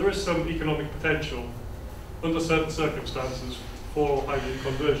 So there is some economic potential under certain circumstances for hydrogen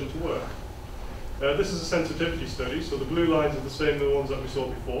conversion to work. This is a sensitivity study, so the blue lines are the same as the ones that we saw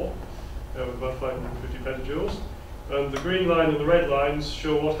before, with about 550 petajoules. And the green line and the red lines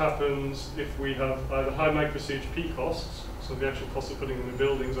show what happens if we have either high micro CHP costs, so the actual cost of putting in the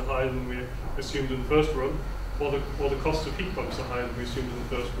buildings are higher than we assumed in the first run, or the cost of heat pumps are higher than we assumed in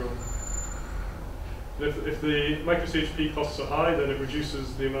the first run. If the micro CHP costs are high, then it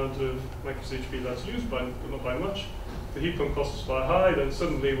reduces the amount of micro CHP that's used, but not by much. If the heat pump costs are high, then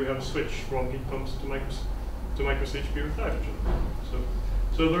suddenly we have a switch from heat pumps to micro CHP with hydrogen.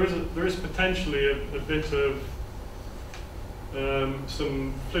 So there is potentially a bit of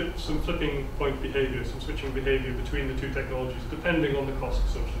some flipping point behavior, some switching behavior between the two technologies, depending on the cost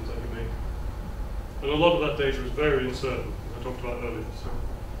assumptions that you make. And a lot of that data is very uncertain, as I talked about earlier. So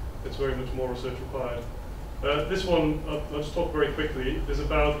it's very much more research required. This one, I'll just talk very quickly, is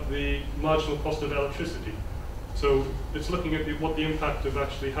about the marginal cost of electricity. So it's looking at what the impact of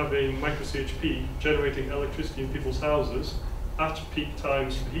actually having micro CHP generating electricity in people's houses at peak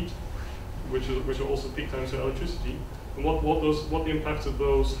times for heat, which are also peak times for electricity, and what the impacts of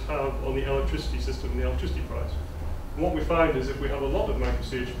those have on the electricity system and the electricity price. And what we find is if we have a lot of micro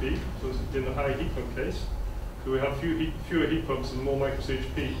CHP, so in the high heat pump case, so we have fewer heat pumps and more micro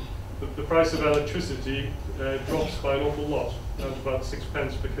CHP, the price of electricity drops by an awful lot, down to about 6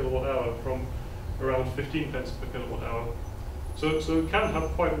 pence per kilowatt hour from around 15 pence per kilowatt hour. So it can have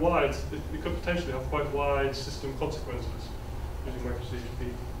quite wide, it could potentially have quite wide system consequences using micro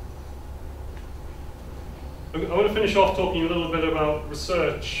CHP. I want to finish off talking a little bit about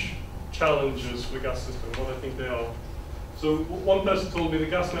research challenges for the gas system, what I think they are. So one person told me the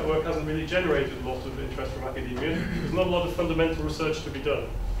gas network hasn't really generated a lot of interest from academia. There's not a lot of fundamental research to be done,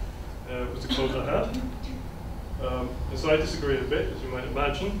 was the quote I had. And so I disagree a bit, as you might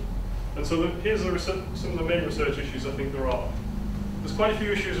imagine. And so here's some of the main research issues I think there are. There's quite a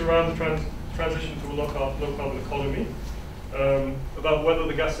few issues around the transition to a low carbon economy, about whether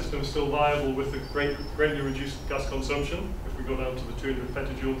the gas system is still viable with the greatly reduced gas consumption, if we go down to the 200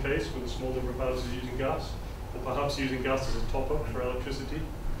 petajoule case with a small number of houses using gas, or perhaps using gas as a top-up for electricity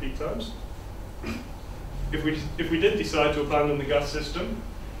peak times. If we did decide to abandon the gas system,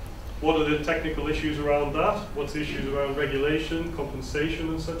 what are the technical issues around that? What's the issues around regulation, compensation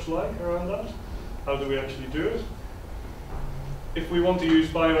and such like around that? How do we actually do it? If we want to use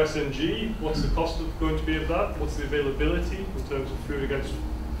bio-SNG, what's the cost going to be of that? What's the availability in terms of food against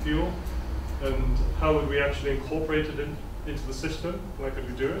fuel? And how would we actually incorporate it into the system? Where could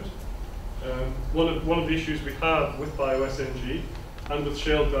we do it? One of the issues we have with bio-SNG and with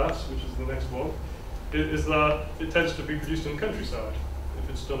shale gas, which is the next one, is that it tends to be produced in the countryside. If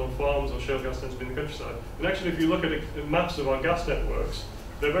it's done on farms, or shale gas tends to be in the countryside. And actually, if you look at maps of our gas networks,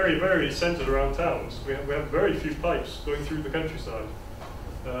 they're very, very centered around towns. We have very few pipes going through the countryside.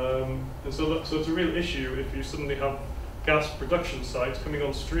 And so it's a real issue if you suddenly have gas production sites coming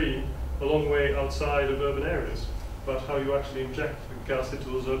on stream a long way outside of urban areas, about how you actually inject the gas into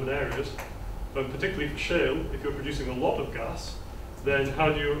those urban areas. But particularly for shale, if you're producing a lot of gas, then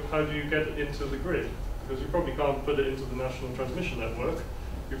how do you get it into the grid? Because you probably can't put it into the national transmission network.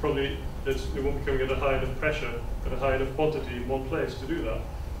 It won't be coming at a high enough pressure and a high enough quantity in one place to do that.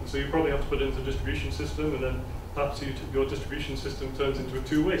 And so you probably have to put it into the distribution system, and then perhaps your distribution system turns into a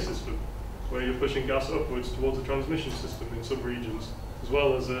two-way system, where you're pushing gas upwards towards the transmission system in some regions, as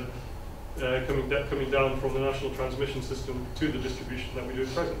well as coming down from the national transmission system to the distribution that we do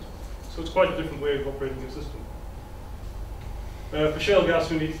at present. So it's quite a different way of operating the system. For shale gas,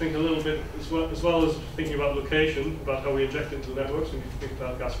 we need to think a little bit, as well as thinking about location, about how we inject into the networks. We need to think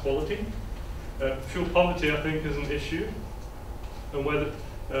about gas quality. Fuel poverty, I think, is an issue, and whether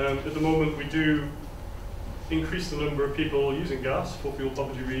at the moment we do increase the number of people using gas for fuel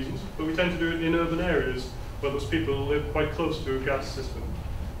poverty reasons, but we tend to do it in urban areas where those people live quite close to a gas system.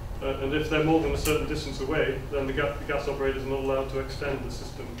 And if they're more than a certain distance away, then the gas operators are not allowed to extend the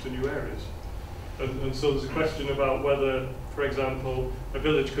system to new areas. And so there's a question about whether, for example,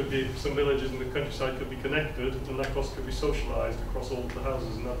 some villages in the countryside could be connected, and that cost could be socialized across all of the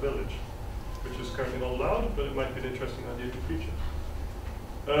houses in that village, which is currently not allowed, but it might be an interesting idea in the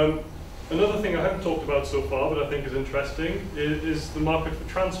future. Another thing I haven't talked about so far, but I think is interesting, is the market for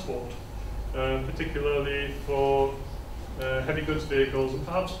transport, particularly for heavy goods vehicles and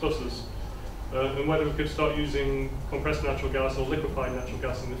perhaps buses, and whether we could start using compressed natural gas or liquefied natural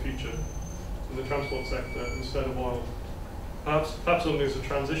gas in the future in the transport sector instead of oil. Perhaps only as a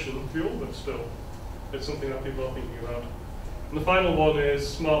transition fuel, but still, it's something that people are thinking about. And the final one is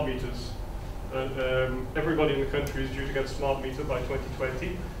smart meters. Everybody in the country is due to get a smart meter by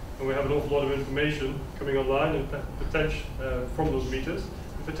 2020, and we have an awful lot of information coming online and from those meters,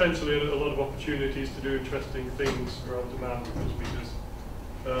 and potentially a lot of opportunities to do interesting things around demand with those meters.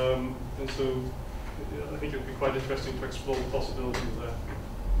 And so I think it would be quite interesting to explore the possibilities there.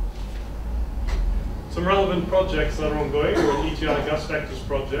 Some relevant projects that are ongoing are an ETI gas vectors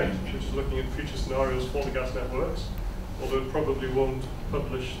project, which is looking at future scenarios for the gas networks, although it probably won't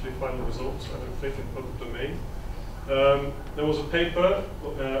publish the final results, I don't think, in public domain. There was a paper,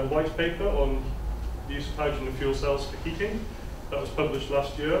 a white paper on the use of hydrogen and fuel cells for heating. That was published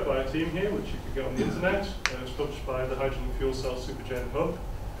last year by a team here, which you can get on the internet. It was published by the Hydrogen and Fuel Cell Supergen Hub,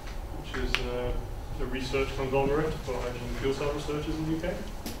 which is a research conglomerate for hydrogen and fuel cell researchers in the UK.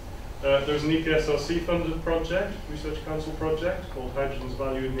 There's an EPSRC funded project, Research Council project, called Hydrogen's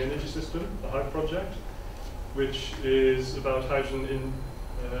Value in the Energy System, the HYVE project, which is about hydrogen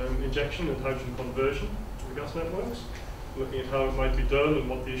injection and hydrogen conversion to the gas networks, looking at how it might be done and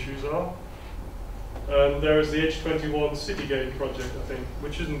what the issues are. There is the H21 Citygate project, I think,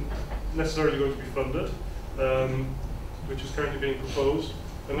 which isn't necessarily going to be funded, which is currently being proposed.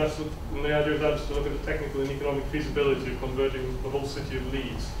 And the idea of that is to look at the technical and economic feasibility of converting the whole city of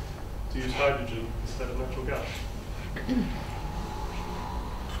Leeds to use hydrogen instead of natural gas.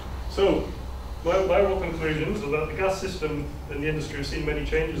 So, my overall conclusions are that the gas system and the industry have seen many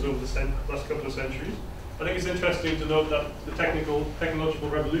changes over the last couple of centuries. I think it's interesting to note that the technological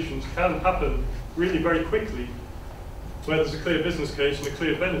revolutions can happen really very quickly, where there's a clear business case and a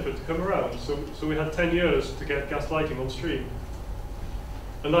clear benefit to come around. So we had 10 years to get gas lighting on stream.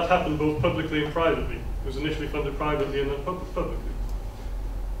 And that happened both publicly and privately. It was initially funded privately and then publicly.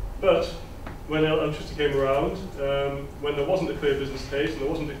 But when electricity came around, when there wasn't a clear business case and there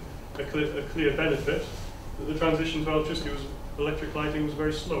wasn't a clear benefit, the transition to electric lighting was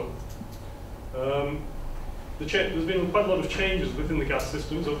very slow. There's been quite a lot of changes within the gas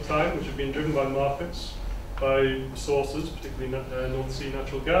systems over time, which have been driven by markets, by sources, particularly North Sea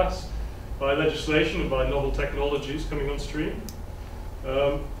natural gas, by legislation and by novel technologies coming on stream.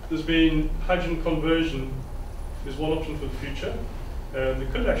 There's been hydrogen conversion is one option for the future.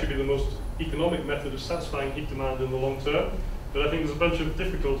 It could actually be the most economic method of satisfying heat demand in the long term, but I think there's a bunch of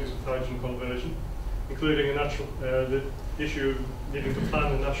difficulties with hydrogen conversion, including the issue of needing to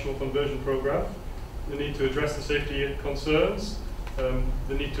plan a national conversion program, the need to address the safety concerns,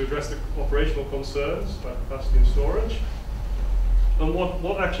 the need to address the operational concerns about capacity and storage, and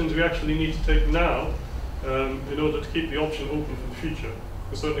what actions we actually need to take now in order to keep the option open for the future.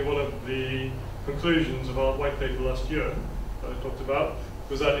 Because certainly one of the conclusions of our white paper last year that I talked about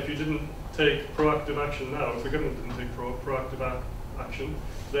was that if you didn't take proactive action now, if the government didn't take proactive action,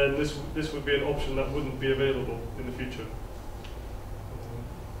 then this would be an option that wouldn't be available in the future.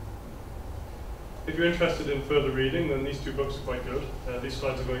 If you're interested in further reading, then these two books are quite good. These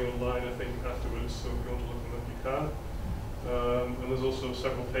slides are going online, I think, afterwards, so if you want to look them up, you can. And there's also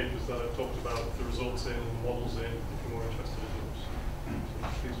several papers that I've talked about the results in and models in, if you're more interested in those. So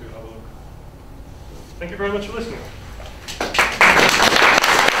please do have a look. Thank you very much for listening.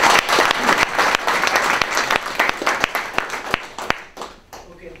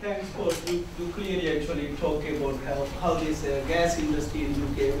 Okay, thanks, Paul. You clearly actually talk about how this gas industry in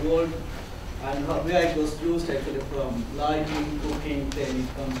UK evolved, and where it was used actually from lighting, cooking, then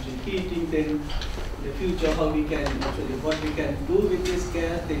it comes to heating, then in the future how we can actually, what we can do with this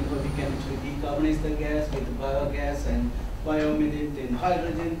gas, then how we can actually decarbonize the gas with biogas and biomethane, then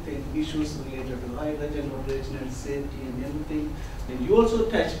hydrogen, then issues related to hydrogen, operational safety and everything. Then you also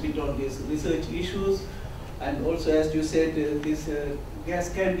touch a bit on these research issues, and also as you said, this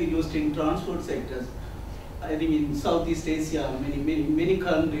gas can be used in transport sectors. I think in Southeast Asia, many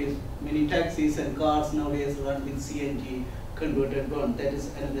countries, many taxis and cars nowadays run with CNG converted one. That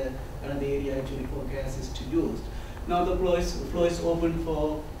is another area actually for gases to use. Now the floor is open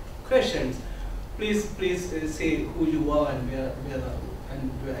for questions. Please say who you are and where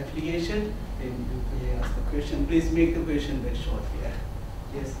and your affiliation. Then you may ask the question. Please make the question very short here.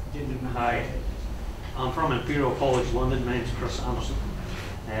 Yes, gentlemen. Hi, I'm from Imperial College London. My name's Chris Anderson.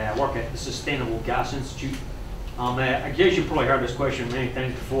 I work at the Sustainable Gas Institute. I guess you've probably heard this question many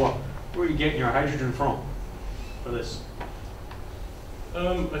times before. Where are you getting your hydrogen from for this?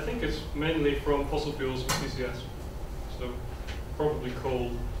 I think it's mainly from fossil fuels and CCS. So probably coal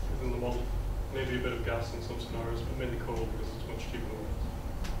within the model. Maybe a bit of gas in some scenarios, but mainly coal because it's much cheaper than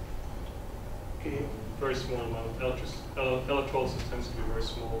gas. Okay. Very small amount. Electrolysis tends to be very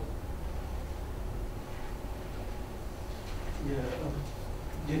small. Yeah,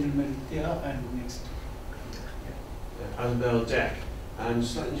 gentlemen there and next. I'm Bill Deck, and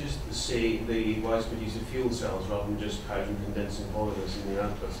starting just to see the widespread use of fuel cells rather than just hydrogen condensing boilers in the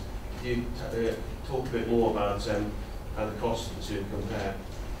outputs. Could you talk a bit more about how the costs of the two compare?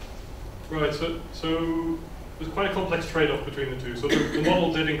 Right, so there's quite a complex trade-off between the two. So the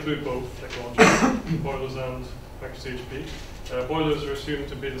model did include both technologies, boilers and micro-CHP. Boilers are assumed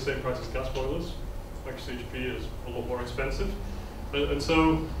to be the same price as gas boilers. Micro-CHP is a lot more expensive. And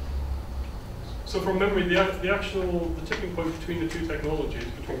so from memory, the tipping point between the two technologies,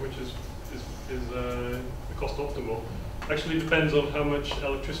 between which is the cost optimal, actually depends on how much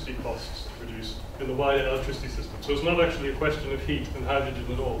electricity costs to produce in the wider electricity system. So it's not actually a question of heat and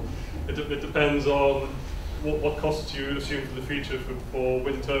hydrogen at all. It depends on what costs you assume for the future for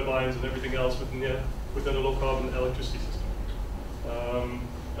wind turbines and everything else within a low carbon electricity system.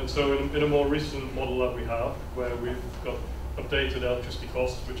 And so in a more recent model that we have, where we've got updated electricity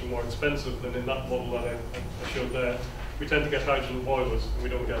costs, which are more expensive than in that model that I showed there, we tend to get hydrogen boilers, and we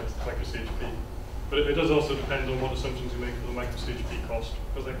don't get micro-CHP. But it does also depend on what assumptions you make for the micro-CHP cost,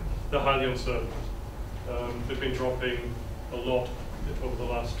 because they're highly uncertain. They've been dropping a lot over the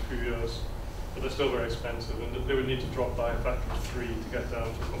last few years, but they're still very expensive, and they would need to drop by a factor of 3 to get down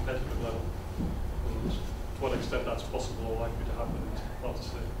to a competitive level. And to what extent that's possible or likely to happen, it's hard to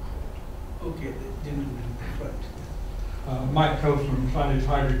say. Okay, the gentleman in front. Mike Kelson from Planet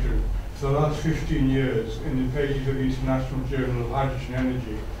Hydrogen. For the last 15 years, in the pages of the International Journal of Hydrogen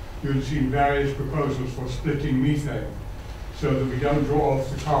Energy, you have seen various proposals for splitting methane, so that we don't draw off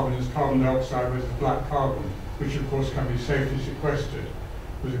the carbon as carbon dioxide versus black carbon, which of course can be safely sequestered,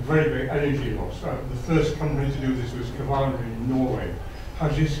 with a very big energy loss. The first company to do this was Kvaerner in Norway.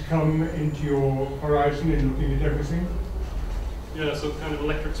 Has this come into your horizon in looking at everything? Yeah, so kind of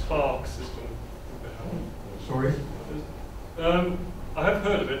electric spark system. Sorry? I have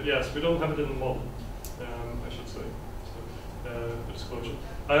heard of it, yes. We don't have it in the model, I should say, so, for disclosure.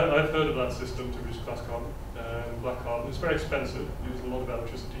 I've heard of that system to reduce glass carbon, black carbon. It's very expensive, uses a lot of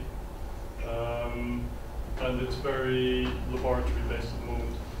electricity, and it's very laboratory based at the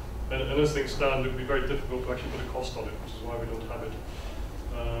moment. And as things stand, it would be very difficult to actually put a cost on it, which is why we don't have it.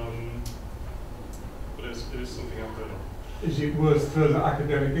 But it is something I've heard of. Is it worth further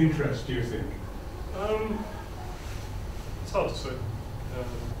academic interest, do you think? It's hard to say.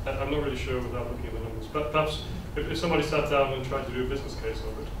 I'm not really sure without looking at the numbers. But perhaps if somebody sat down and tried to do a business case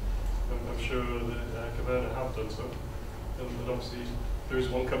of it, I'm sure that Kvaerner have done so. And obviously there is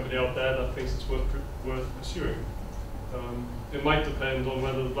one company out there that thinks it's worth pursuing. It might depend on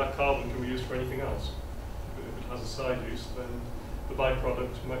whether the black carbon can be used for anything else. If it has a side use, then the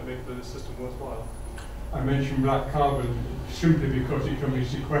byproduct might make the system worthwhile. I mentioned black carbon simply because it can be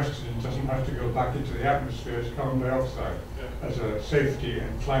sequestered and doesn't have to go back into the atmosphere as carbon dioxide, as a safety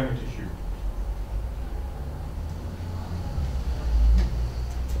and climate issue.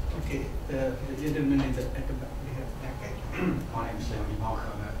 Okay, the gentleman at the back. My name is Leonie Mark,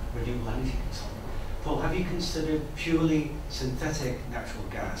 I'm a renewable energy consultant. Paul, have you considered purely synthetic natural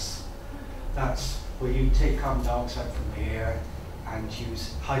gas? That's where you take carbon dioxide from the air and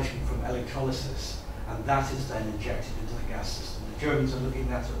use hydrogen from electrolysis, and that is then injected into the gas system. The Germans are looking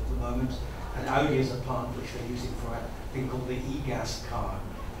at it at the moment, and Audi is a plant which they're using for a thing called the e-gas car.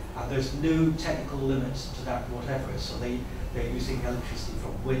 And there's no technical limits to that whatever, so they're using electricity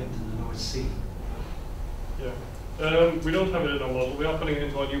from wind in the North Sea. Yeah. We don't have it in our model. We are putting it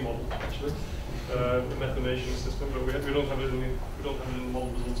into our new model, actually, the methanation system, but we don't have it in the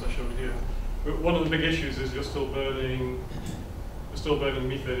model results I showed here. One of the big issues is you're still burning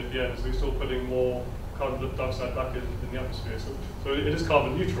methane at the end, so you're still putting more carbon dioxide back in the atmosphere. So it is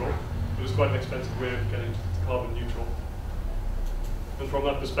carbon neutral, but it's quite an expensive way of getting to carbon neutral. And from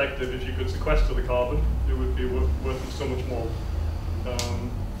that perspective, if you could sequester the carbon, it would be worth so much more.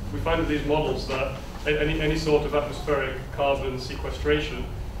 We find with these models that any sort of atmospheric carbon sequestration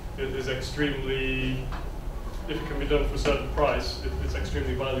is extremely, if it can be done for a certain price, it's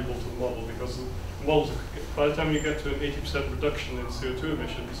extremely valuable to the model, because the models, by the time you get to an 80% reduction in CO2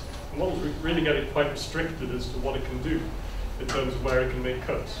 emissions, the model's really getting quite restricted as to what it can do in terms of where it can make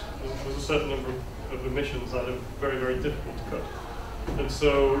cuts. There's a certain number of emissions that are very, very difficult to cut. And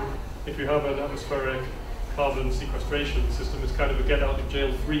so if you have an atmospheric carbon sequestration system, it's kind of a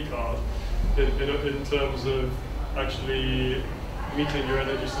get-out-of-jail-free card in terms of actually meeting your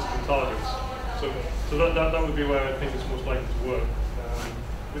energy system targets. So that would be where I think it's most likely to work.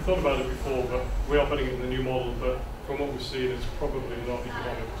 We thought about it before, but we are putting it in the new model, but from what we've seen, it's probably not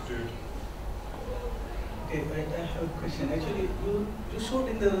economic to do. Okay, I have a question. Actually, you showed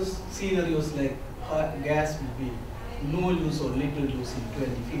in the scenarios like gas will be no use or little use in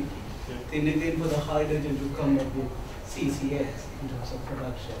 2050. Yeah. Then for the hydrogen to come up with CCS in terms of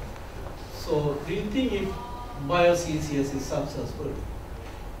production. So do you think if bio-CCS is successful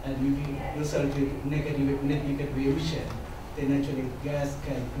and we result in net negative emission, then actually gas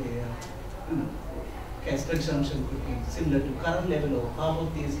can play gas consumption could be similar to current level, or how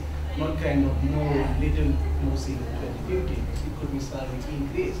about this not kind of more, little more seen in 2050? It could be slightly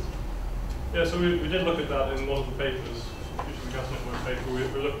increased. Yeah, so we did look at that in one of the papers, Future of the Gas Network paper.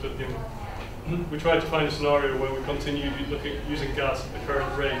 We looked at we tried to find a scenario where we continued using gas at the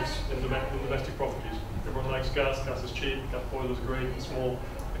current rates in domestic properties. Everyone likes gas, gas is cheap, gas boilers are great and small,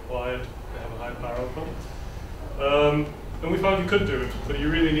 they're quiet, they have a high power output. And we found you could do it, but you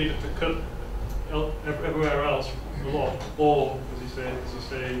really needed to cut everywhere else a lot, or, as you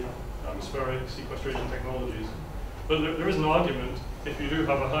say, atmospheric sequestration technologies. But there is an argument, if you do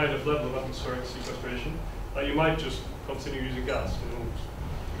have a high enough level of atmospheric sequestration, that you might just continue using gas,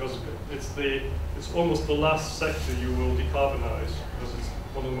 because it's almost the last sector you will decarbonise, because it's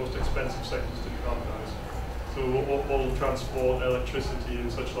one of the most expensive sectors to decarbonise. So all transport, electricity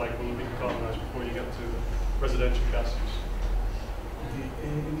and such like will be decarbonised before you get to residential gas use.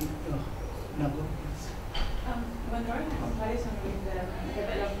 When drawing a comparison with the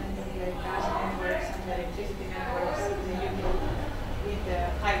development of the gas networks and the electricity networks in the UK with the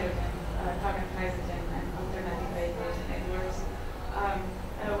hydrogen, carbon hydrogen and alternative vehicles networks,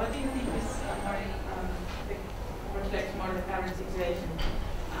 what do you think is reflects more the current situation?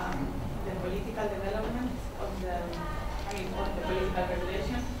 The political development of the political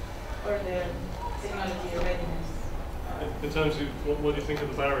regulation, or the technology readiness? In terms of what do you think of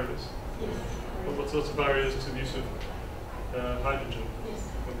the barriers? Yes. What sorts of barriers to the use of hydrogen? Yes.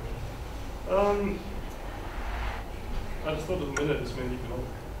 Okay. I just thought at the minute it's mainly economic.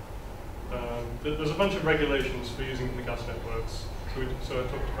 There's a bunch of regulations for using the gas networks. So I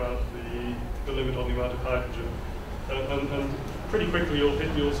talked about the limit on the amount of hydrogen, and pretty quickly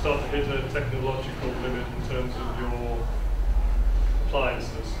you'll start to hit a technological limit in terms of your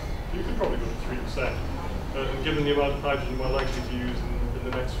appliances. You could probably go to 3%. Given the amount of hydrogen we're likely to use in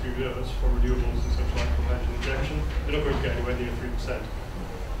the next few years for renewables and such like for hydrogen injection, you're not going to get anywhere near 3%.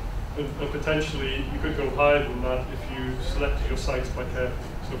 And potentially you could go higher than that if you selected your sites quite carefully.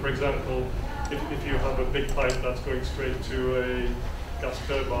 So for example, if you have a big pipe that's going straight to a gas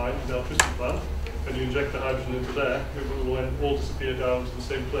turbine in the electricity plant, and you inject the hydrogen into there, it will then all disappear down to the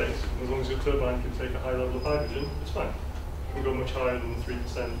same place. And as long as your turbine can take a high level of hydrogen, it's fine. It can go much higher than the 3%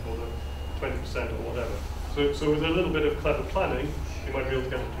 or the 20% or whatever. So with a little bit of clever planning, you might be able to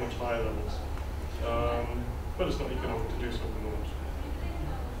get it to much higher levels. But it's not economic to do so at the moment.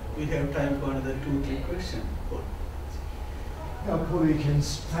 We have time for another 2-3 questions. Yeah, Paul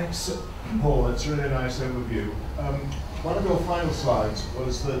Eakins, thanks, Paul. That's a really nice overview. One of your final slides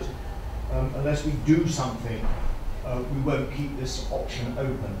was that unless we do something, we won't keep this option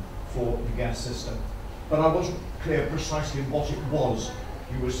open for the gas system. But I wasn't clear precisely what it was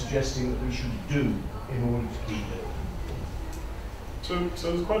you were suggesting that we should do in order to keep it. So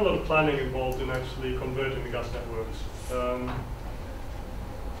there's quite a lot of planning involved in actually converting the gas networks.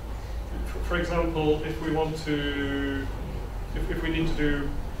 For example, if we want to, if we need to do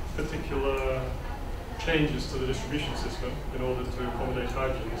particular changes to the distribution system in order to accommodate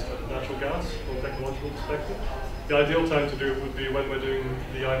hydrogen instead of natural gas from a technological perspective, the ideal time to do it would be when we're doing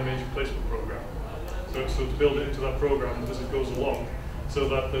the iron mains replacement program. So to build it into that program as it goes along, so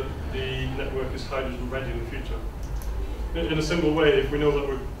that the network is hydrogen ready in the future. In a similar way, if we know that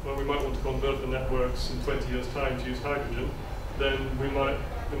we might want to convert the networks in 20 years' time to use hydrogen, then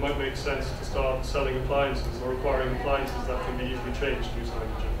it might make sense to start selling appliances or acquiring appliances that can be easily changed to use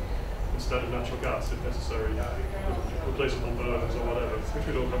hydrogen instead of natural gas if necessary, replaceable burners or whatever, which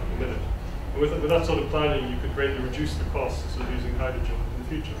we don't have at the minute. And with that sort of planning, you could greatly reduce the costs of using hydrogen in the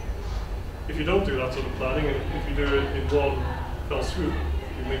future. If you don't do that sort of planning, and if you do it in one fell swoop,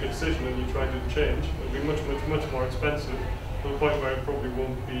 you make a decision and you try to do the change, it'll be much more expensive to the point where it probably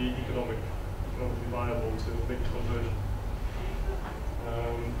won't be economically viable to make the conversion.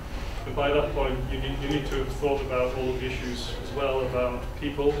 But by that point, you need to have thought about all of the issues as well, about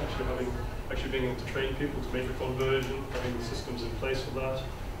people, actually being able to train people to make the conversion, having the systems in place for that,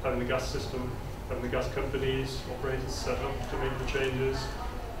 having the gas system, having the gas companies, operators set up to make the changes.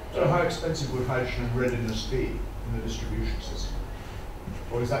 So how expensive would hydrogen readiness be in the distribution system?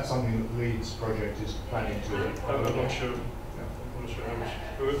 Or is that something that the LEEDS project is planning to? I'm not sure. Yeah. I'm not sure how much.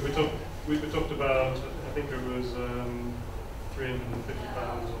 We talked about, I think it was £350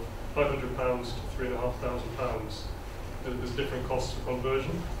 or £500 to £3,500. There's different costs for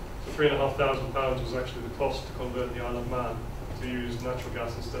conversion. So £3,500 was actually the cost to convert the Isle of Man to use natural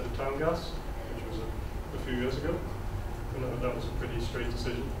gas instead of town gas, which was a few years ago. And that was a pretty straight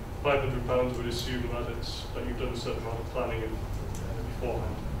decision. £500 would assume that you've done a certain amount of planning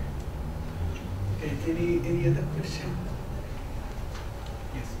beforehand. Okay, any other question?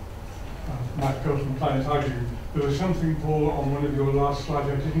 Yes. Matt Coles from Planet Hydrogen. There was something, Paul, on one of your last slides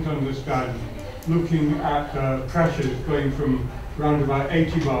I didn't understand, looking at pressures going from around about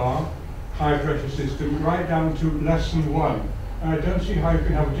 80 bar, high pressure system, right down to less than 1. And I don't see how you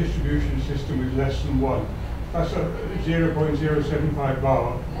can have a distribution system with less than 1. That's a 0.075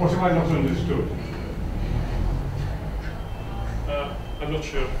 bar. What have I not understood? I'm not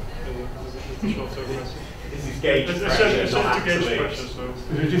sure. Is the short term answer? This is gauge It's pressure, not gauge absolute. pressure, so.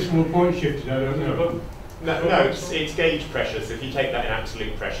 There's a decimal point shifted, I don't know. No, it's gauge pressure, so if you take that in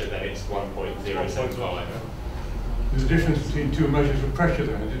absolute pressure, then it's 1.075. There's a difference between two measures of pressure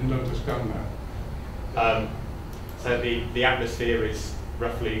then, I didn't understand that. So the atmosphere is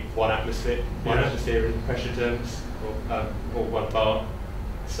roughly one atmosphere in pressure terms, or 1 bar.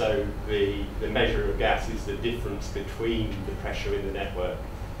 So the measure of gas is the difference between the pressure in the network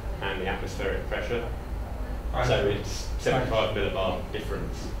and the atmospheric pressure. So it's 75 millibar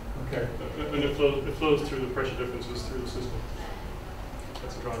difference. Okay. And it flows through the pressure differences through the system.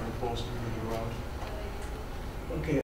 That's a driving force moving around. Okay.